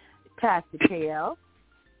 Pastor KL,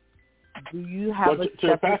 do you have a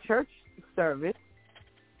separate church service?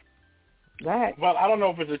 Go ahead. Well, I don't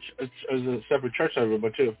know if it's a separate church service,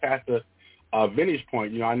 but to Pastor Vinny's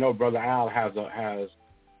point, you know, I know Brother Al has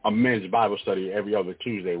a men's Bible study every other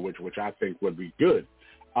Tuesday, which I think would be good.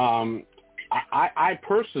 I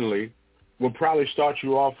personally would probably start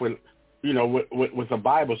you off with, you know, with a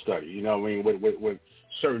Bible study, you know, I mean, with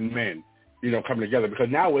certain men, you know, coming together, because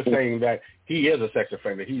now we're saying that he is a sex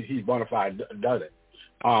offender. He's bona fide done it.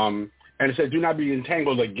 And it said, do not be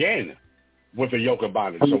entangled again with a yoke of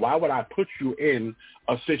bondage. So why would I put you in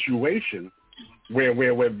a situation where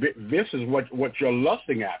this is what you're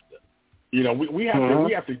lusting after? You know, we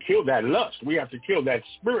have to kill that lust. We have to kill that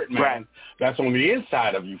spirit man that's on the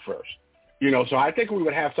inside of you first. You know, so I think we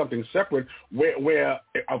would have something separate where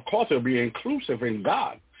of course it'll be inclusive in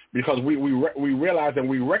God, because we realize and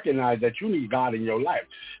we recognize that you need God in your life.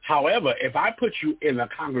 However, if I put you in a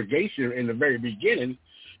congregation in the very beginning,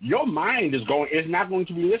 your mind is not going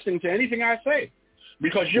to be listening to anything I say,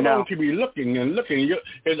 because you're going to be looking and looking.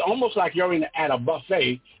 It's almost like you're at a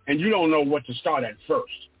buffet and you don't know what to start at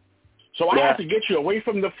first. So I have to get you away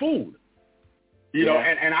from the food, you know,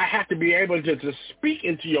 and I have to be able to speak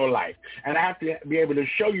into your life, and I have to be able to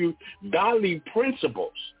show you godly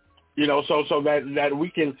principles, you know, so that we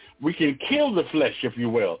can kill the flesh, if you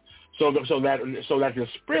will, so that the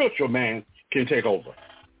spiritual man can take over.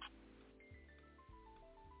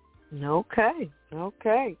 Okay.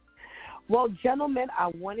 Well, gentlemen, I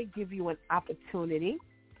want to give you an opportunity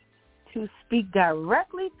to speak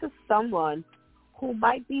directly to someone who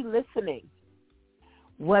might be listening,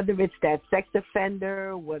 whether it's that sex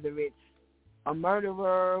offender, whether it's a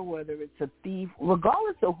murderer, whether it's a thief,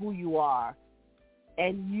 regardless of who you are,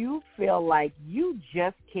 and you feel like you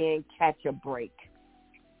just can't catch a break.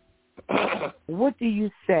 What do you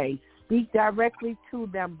say? Speak directly to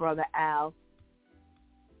them, Brother Al.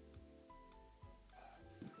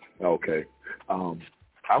 Okay.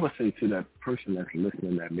 I would say to that person that's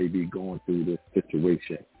listening that may be going through this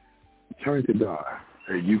situation, turn to God.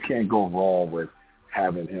 You can't go wrong with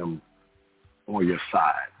having him on your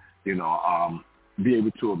side. Be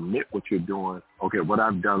able to admit what you're doing. Okay, what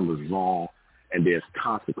I've done was wrong, and there's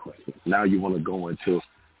consequences. Now you want to go into,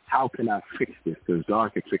 how can I fix this? Because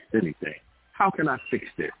God can fix anything. How can I fix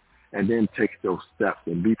this? And then take those steps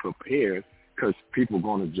and be prepared, because people are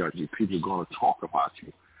going to judge you. People are going to talk about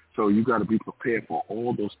you. So you got to be prepared for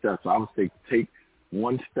all those steps. I would say take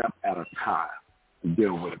one step at a time to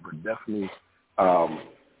deal with it, but definitely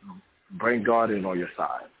bring God in on your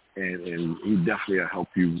side, and he definitely will help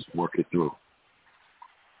you work it through.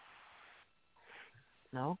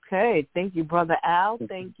 Okay. Thank you, Brother Al.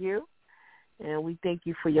 Thank you. And we thank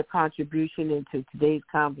you for your contribution into today's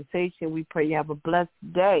conversation. We pray you have a blessed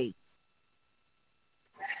day.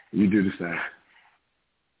 You do the same.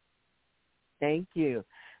 Thank you.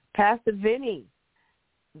 Pastor Vinny,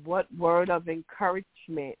 what word of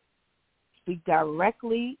encouragement speak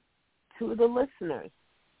directly to the listeners?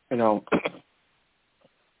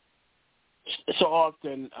 So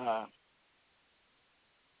often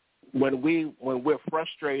when we're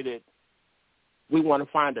frustrated, we want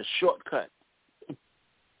to find a shortcut.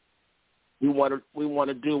 We want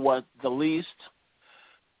to do what the least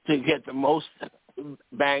to get the most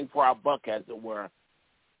bang for our buck, as it were.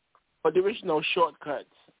 But there is no shortcuts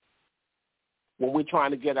when we're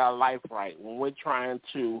trying to get our life right, when we're trying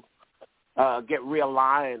to get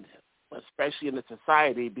realigned, especially in the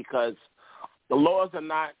society, because the laws are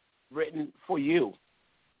not written for you.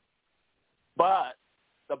 But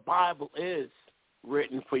the Bible is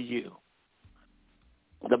written for you.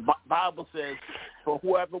 The Bible says, for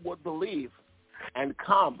whoever would believe and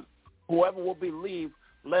come, whoever will believe,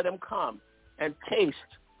 let him come and taste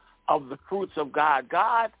of the fruits of God.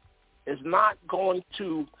 God is not going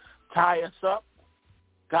to tie us up.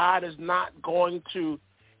 God is not going to,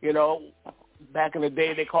 back in the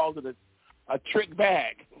day they called it a trick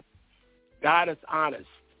bag. God is honest.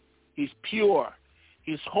 He's pure.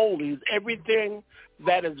 He's holy. He's everything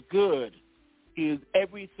that is good. He is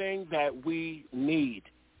everything that we need.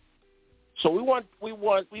 So we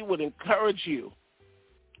would encourage you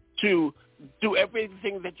to do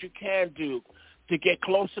everything that you can do to get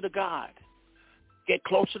closer to God. Get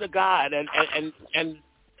closer to God, and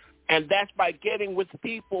that's by getting with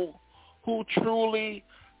people who truly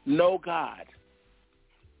know God.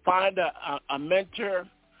 Find a mentor,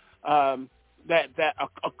 that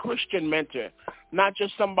a Christian mentor, not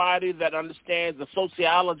just somebody that understands the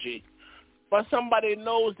sociology, but somebody who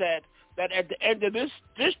knows that at the end of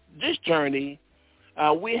this journey,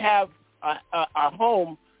 we have a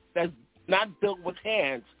home that's not built with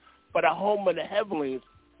hands, but a home in the heavenlies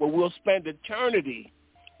where we'll spend eternity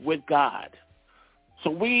with God. So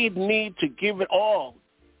we need to give it all,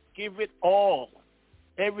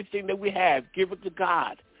 everything that we have, give it to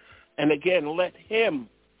God. And again, let him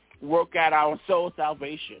work out our soul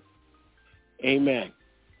salvation. Amen.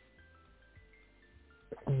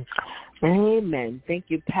 Amen. Thank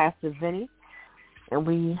you, Pastor Vinny. And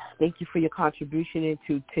we thank you for your contribution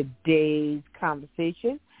into today's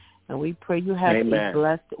conversation. And we pray you have a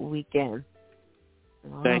blessed weekend.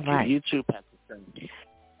 Thank you. You too, Pastor Steph.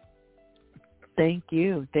 Thank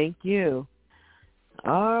you. Thank you.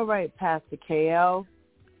 All right, Pastor KL.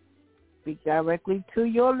 Speak directly to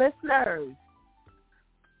your listeners.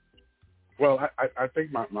 Well, I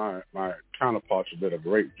think my counterparts did a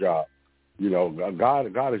great job. God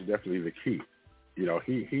is definitely the key. He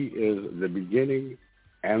is the beginning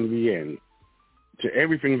and the end to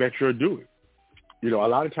everything that you're doing. A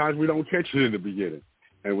lot of times we don't catch it in the beginning,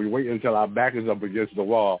 and we wait until our back is up against the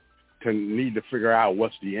wall to need to figure out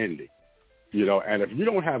what's the ending. And if you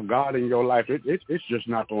don't have God in your life, it's just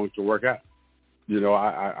not going to work out.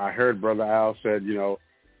 I heard Brother Al said,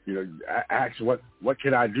 ask what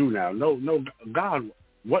can I do now? No, God,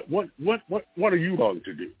 what are you going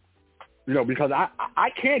to do? Because I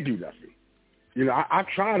can't do nothing. I've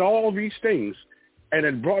tried all these things, and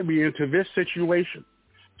it brought me into this situation.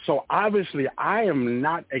 So obviously I am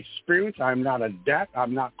not experienced. I'm not adept.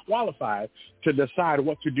 I'm not qualified to decide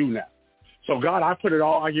what to do now. So God, I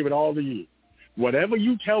give it all to you. Whatever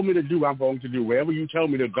you tell me to do, I'm going to do. Wherever you tell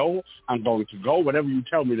me to go, I'm going to go. Whatever you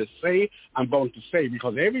tell me to say, I'm going to say,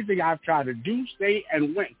 because everything I've tried to do, say,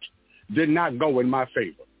 and went did not go in my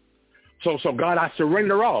favor. So God, I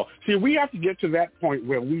surrender all. See, we have to get to that point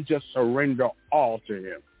where we just surrender all to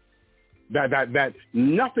him. That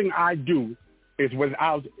nothing I do is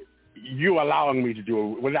without you allowing me to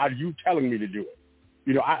do it, without you telling me to do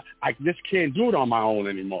it. I just can't do it on my own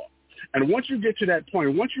anymore. And once you get to that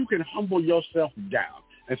point, once you can humble yourself down,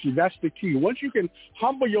 and see, that's the key. Once you can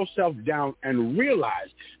humble yourself down and realize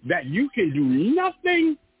that you can do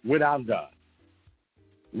nothing without God,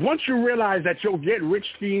 Once you realize that your get-rich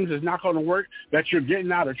schemes is not going to work, that you're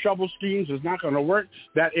getting out of trouble schemes is not going to work,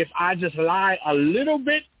 that if I just lie a little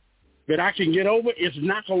bit that I can get over, it's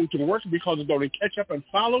not going to work because it's going to catch up and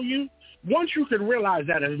follow you. Once you can realize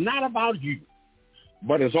that it's not about you,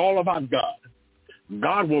 but it's all about God,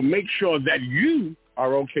 God will make sure that you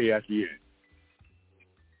are okay at the end.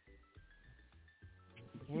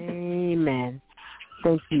 Amen.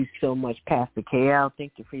 Thank you so much, Pastor KL.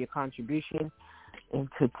 Thank you for your contribution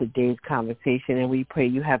into today's conversation, and we pray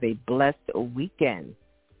you have a blessed weekend.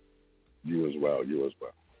 You as well. You as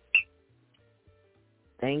well.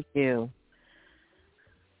 Thank you.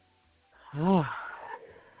 Oh.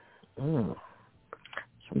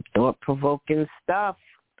 Some thought-provoking stuff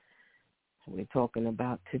we're talking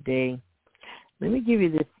about today. Let me give you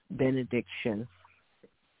this benediction.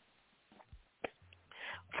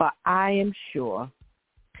 For I am sure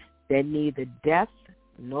that neither death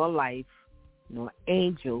nor life, nor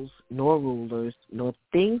angels, nor rulers, nor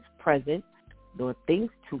things present, nor things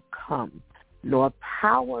to come, nor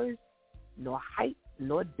powers, nor height,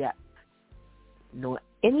 nor depth, nor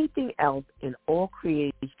anything else in all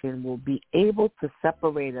creation will be able to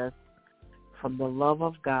separate us from the love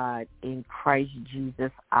of God in Christ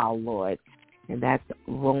Jesus our Lord. And that's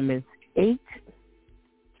Romans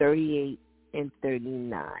 8:38 and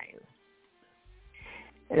 39.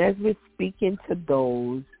 And as we're speaking to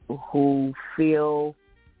those who feel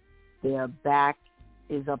their back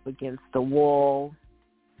is up against the wall,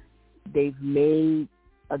 they've made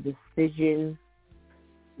a decision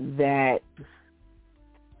that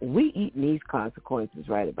we eat these consequences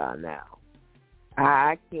right about now.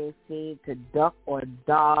 I can't seem to duck or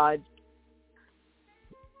dodge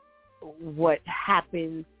what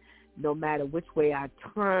happens no matter which way I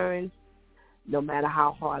turn, no matter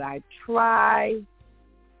how hard I try.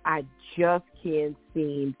 I just can't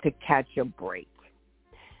seem to catch a break.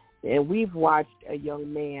 And we've watched a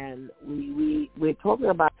young man, we're talking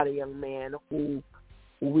about a young man who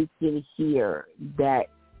we can hear that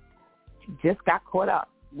just got caught up,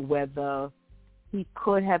 whether he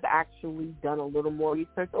could have actually done a little more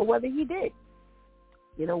research or whether he did.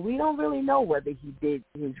 You know, we don't really know whether he did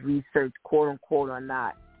his research, quote unquote, or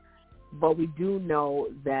not. But we do know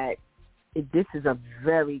that this is a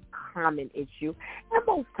very common issue. And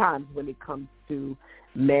most times when it comes to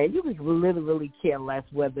men, you just really care less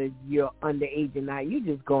whether you're underage or not. You're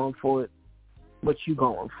just going for what you're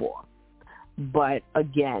going for. But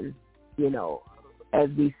again, you know, as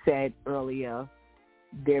we said earlier,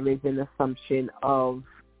 there is an assumption of,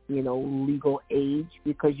 you know, legal age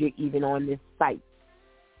because you're even on this site.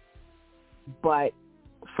 But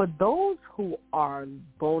for those who are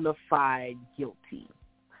bona fide guilty,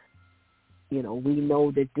 you know, we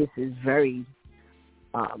know that this is very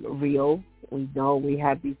real. We know we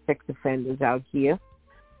have these sex offenders out here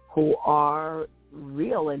who are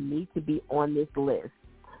real and need to be on this list.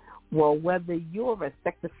 Well, whether you're a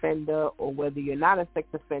sex offender or whether you're not a sex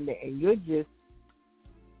offender and you're just,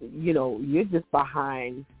 you know, you're just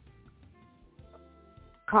behind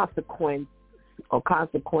consequences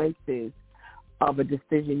of a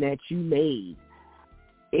decision that you made,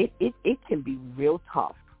 it can be real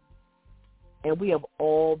tough. And we have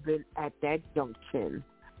all been at that junction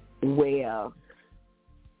where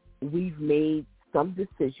we've made some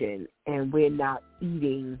decision and we're not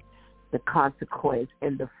eating the consequence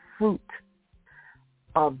and the fruit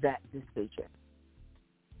of that decision.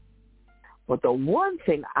 But the one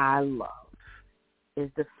thing I love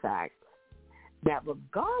is the fact that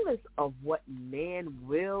regardless of what man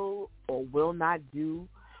will or will not do,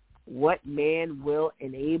 what man will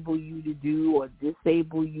enable you to do or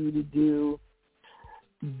disable you to do,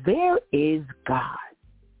 there is God.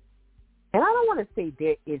 And I don't want to say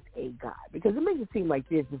there is a God because it makes it seem like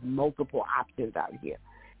there's just multiple options out here.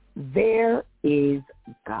 There is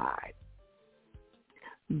God.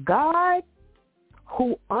 God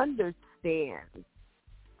who understands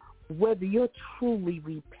whether you're truly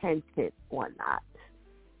repentant or not.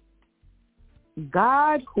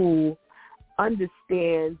 God who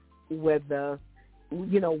understands whether,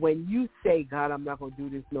 you know, when you say, God, I'm not going to do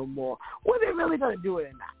this no more, whether they're really going to do it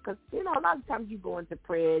or not. Because, you know, a lot of times you go into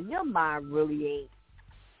prayer and your mind really ain't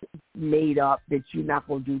made up that you're not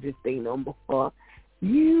going to do this thing no more.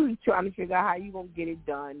 You trying to figure out how you're going to get it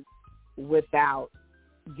done without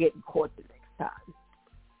getting caught the next time.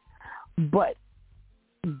 But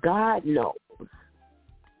God knows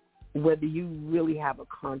whether you really have a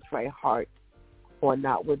contrite heart or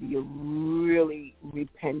not, whether you're really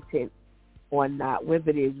repentant or not,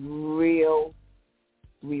 whether there's real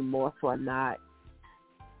remorse or not.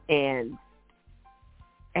 And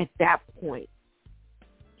at that point,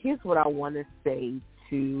 here's what I want to say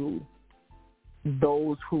to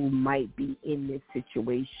those who might be in this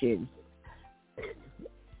situation.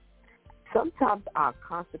 Sometimes our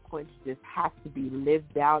consequences just have to be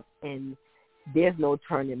lived out, and there's no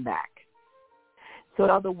turning back. So in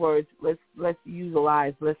other words, let's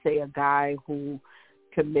utilize, let's say, a guy who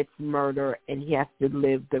commits murder and he has to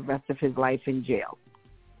live the rest of his life in jail.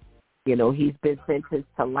 You know, he's been sentenced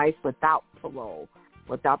to life without parole,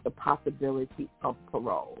 without the possibility of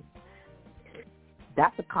parole.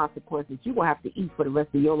 That's a consequence that you're going to have to eat for the rest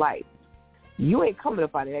of your life. You ain't coming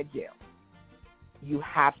up out of that jail. You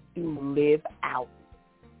have to live out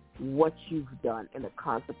what you've done and the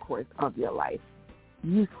consequence of your life.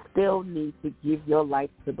 You still need to give your life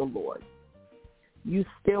to the Lord. You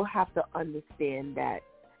still have to understand that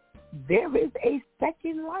there is a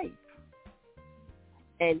second life.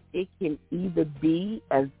 And it can either be,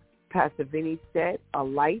 as Pastor Vinny said, a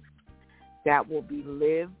life that will be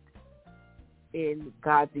lived in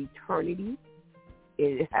God's eternity,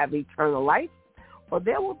 and have eternal life, or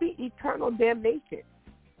there will be eternal damnation.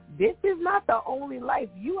 This is not the only life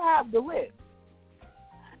you have to live.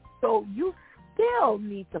 So you still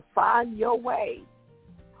need to find your way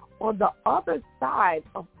on the other side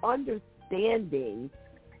of understanding,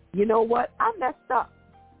 you know what, I messed up.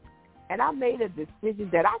 And I made a decision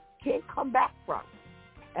that I can't come back from.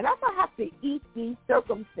 And I'm going to have to eat these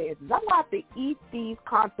circumstances. I'm going to have to eat these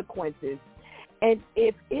consequences. And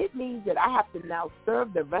if it means that I have to now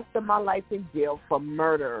serve the rest of my life in jail for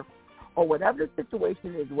murder or whatever the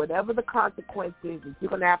situation is, whatever the consequence is that you're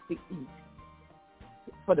going to have to eat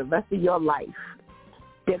for the rest of your life,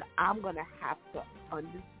 then I'm going to have to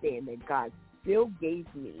understand that God still gave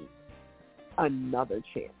me another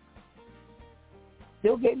chance.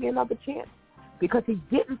 Still gave me another chance because he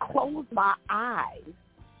didn't close my eyes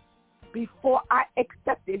before I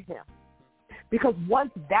accepted him. Because once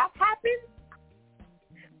that happened,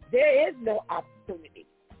 there is no opportunity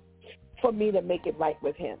for me to make it right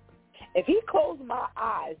with him. If he closed my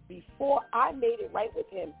eyes before I made it right with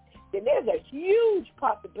him, then there's a huge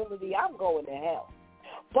possibility I'm going to hell.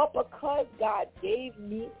 But because God gave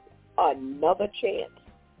me another chance,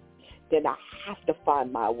 then I have to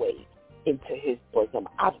find my way into his bosom.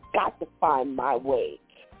 I've got to find my way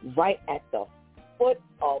right at the foot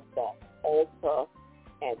of the altar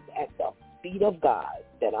and at the feet of God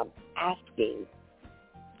that I'm asking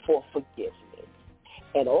for forgiveness.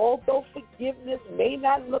 And although forgiveness may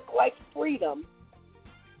not look like freedom,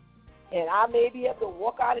 and I may be able to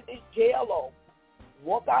walk out of this jail or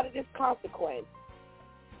walk out of this consequence,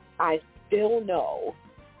 I still know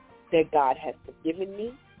that God has forgiven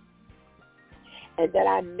me and that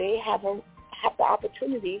I may have the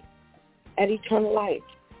opportunity at eternal life.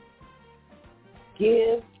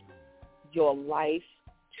 Give your life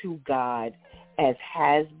to God, as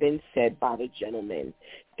has been said by the gentleman.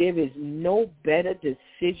 There is no better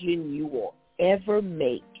decision you will ever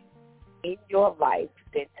make in your life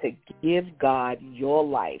than to give God your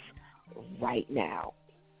life right now.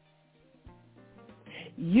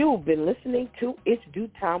 You've been listening to It's Due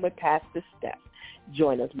Time with Pastor Steph.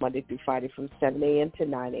 Join us Monday through Friday from 7 a.m. to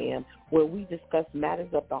 9 a.m. where we discuss matters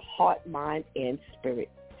of the heart, mind, and spirit.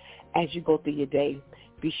 As you go through your day,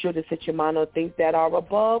 be sure to set your mind on things that are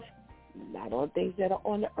above, not on things that are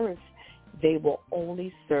on the earth. They will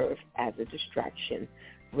only serve as a distraction.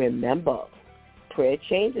 Remember, prayer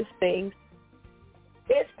changes things.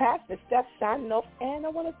 It's Pastor Steph signing off, and I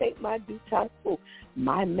want to thank my Due Time crew,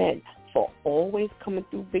 my men, for always coming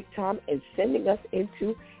through big time and sending us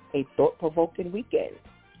into a thought-provoking weekend.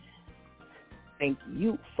 Thank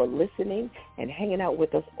you for listening and hanging out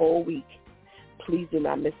with us all week. Please do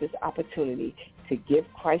not miss this opportunity to give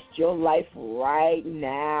Christ your life right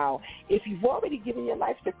now. If you've already given your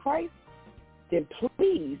life to Christ, then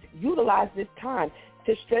please utilize this time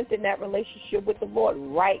to strengthen that relationship with the Lord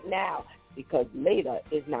right now, because later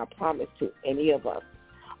is not promised to any of us.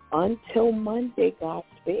 Until Monday, God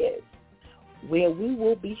spares, where we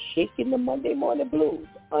will be shaking the Monday morning blues.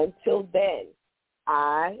 Until then,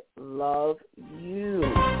 I love you.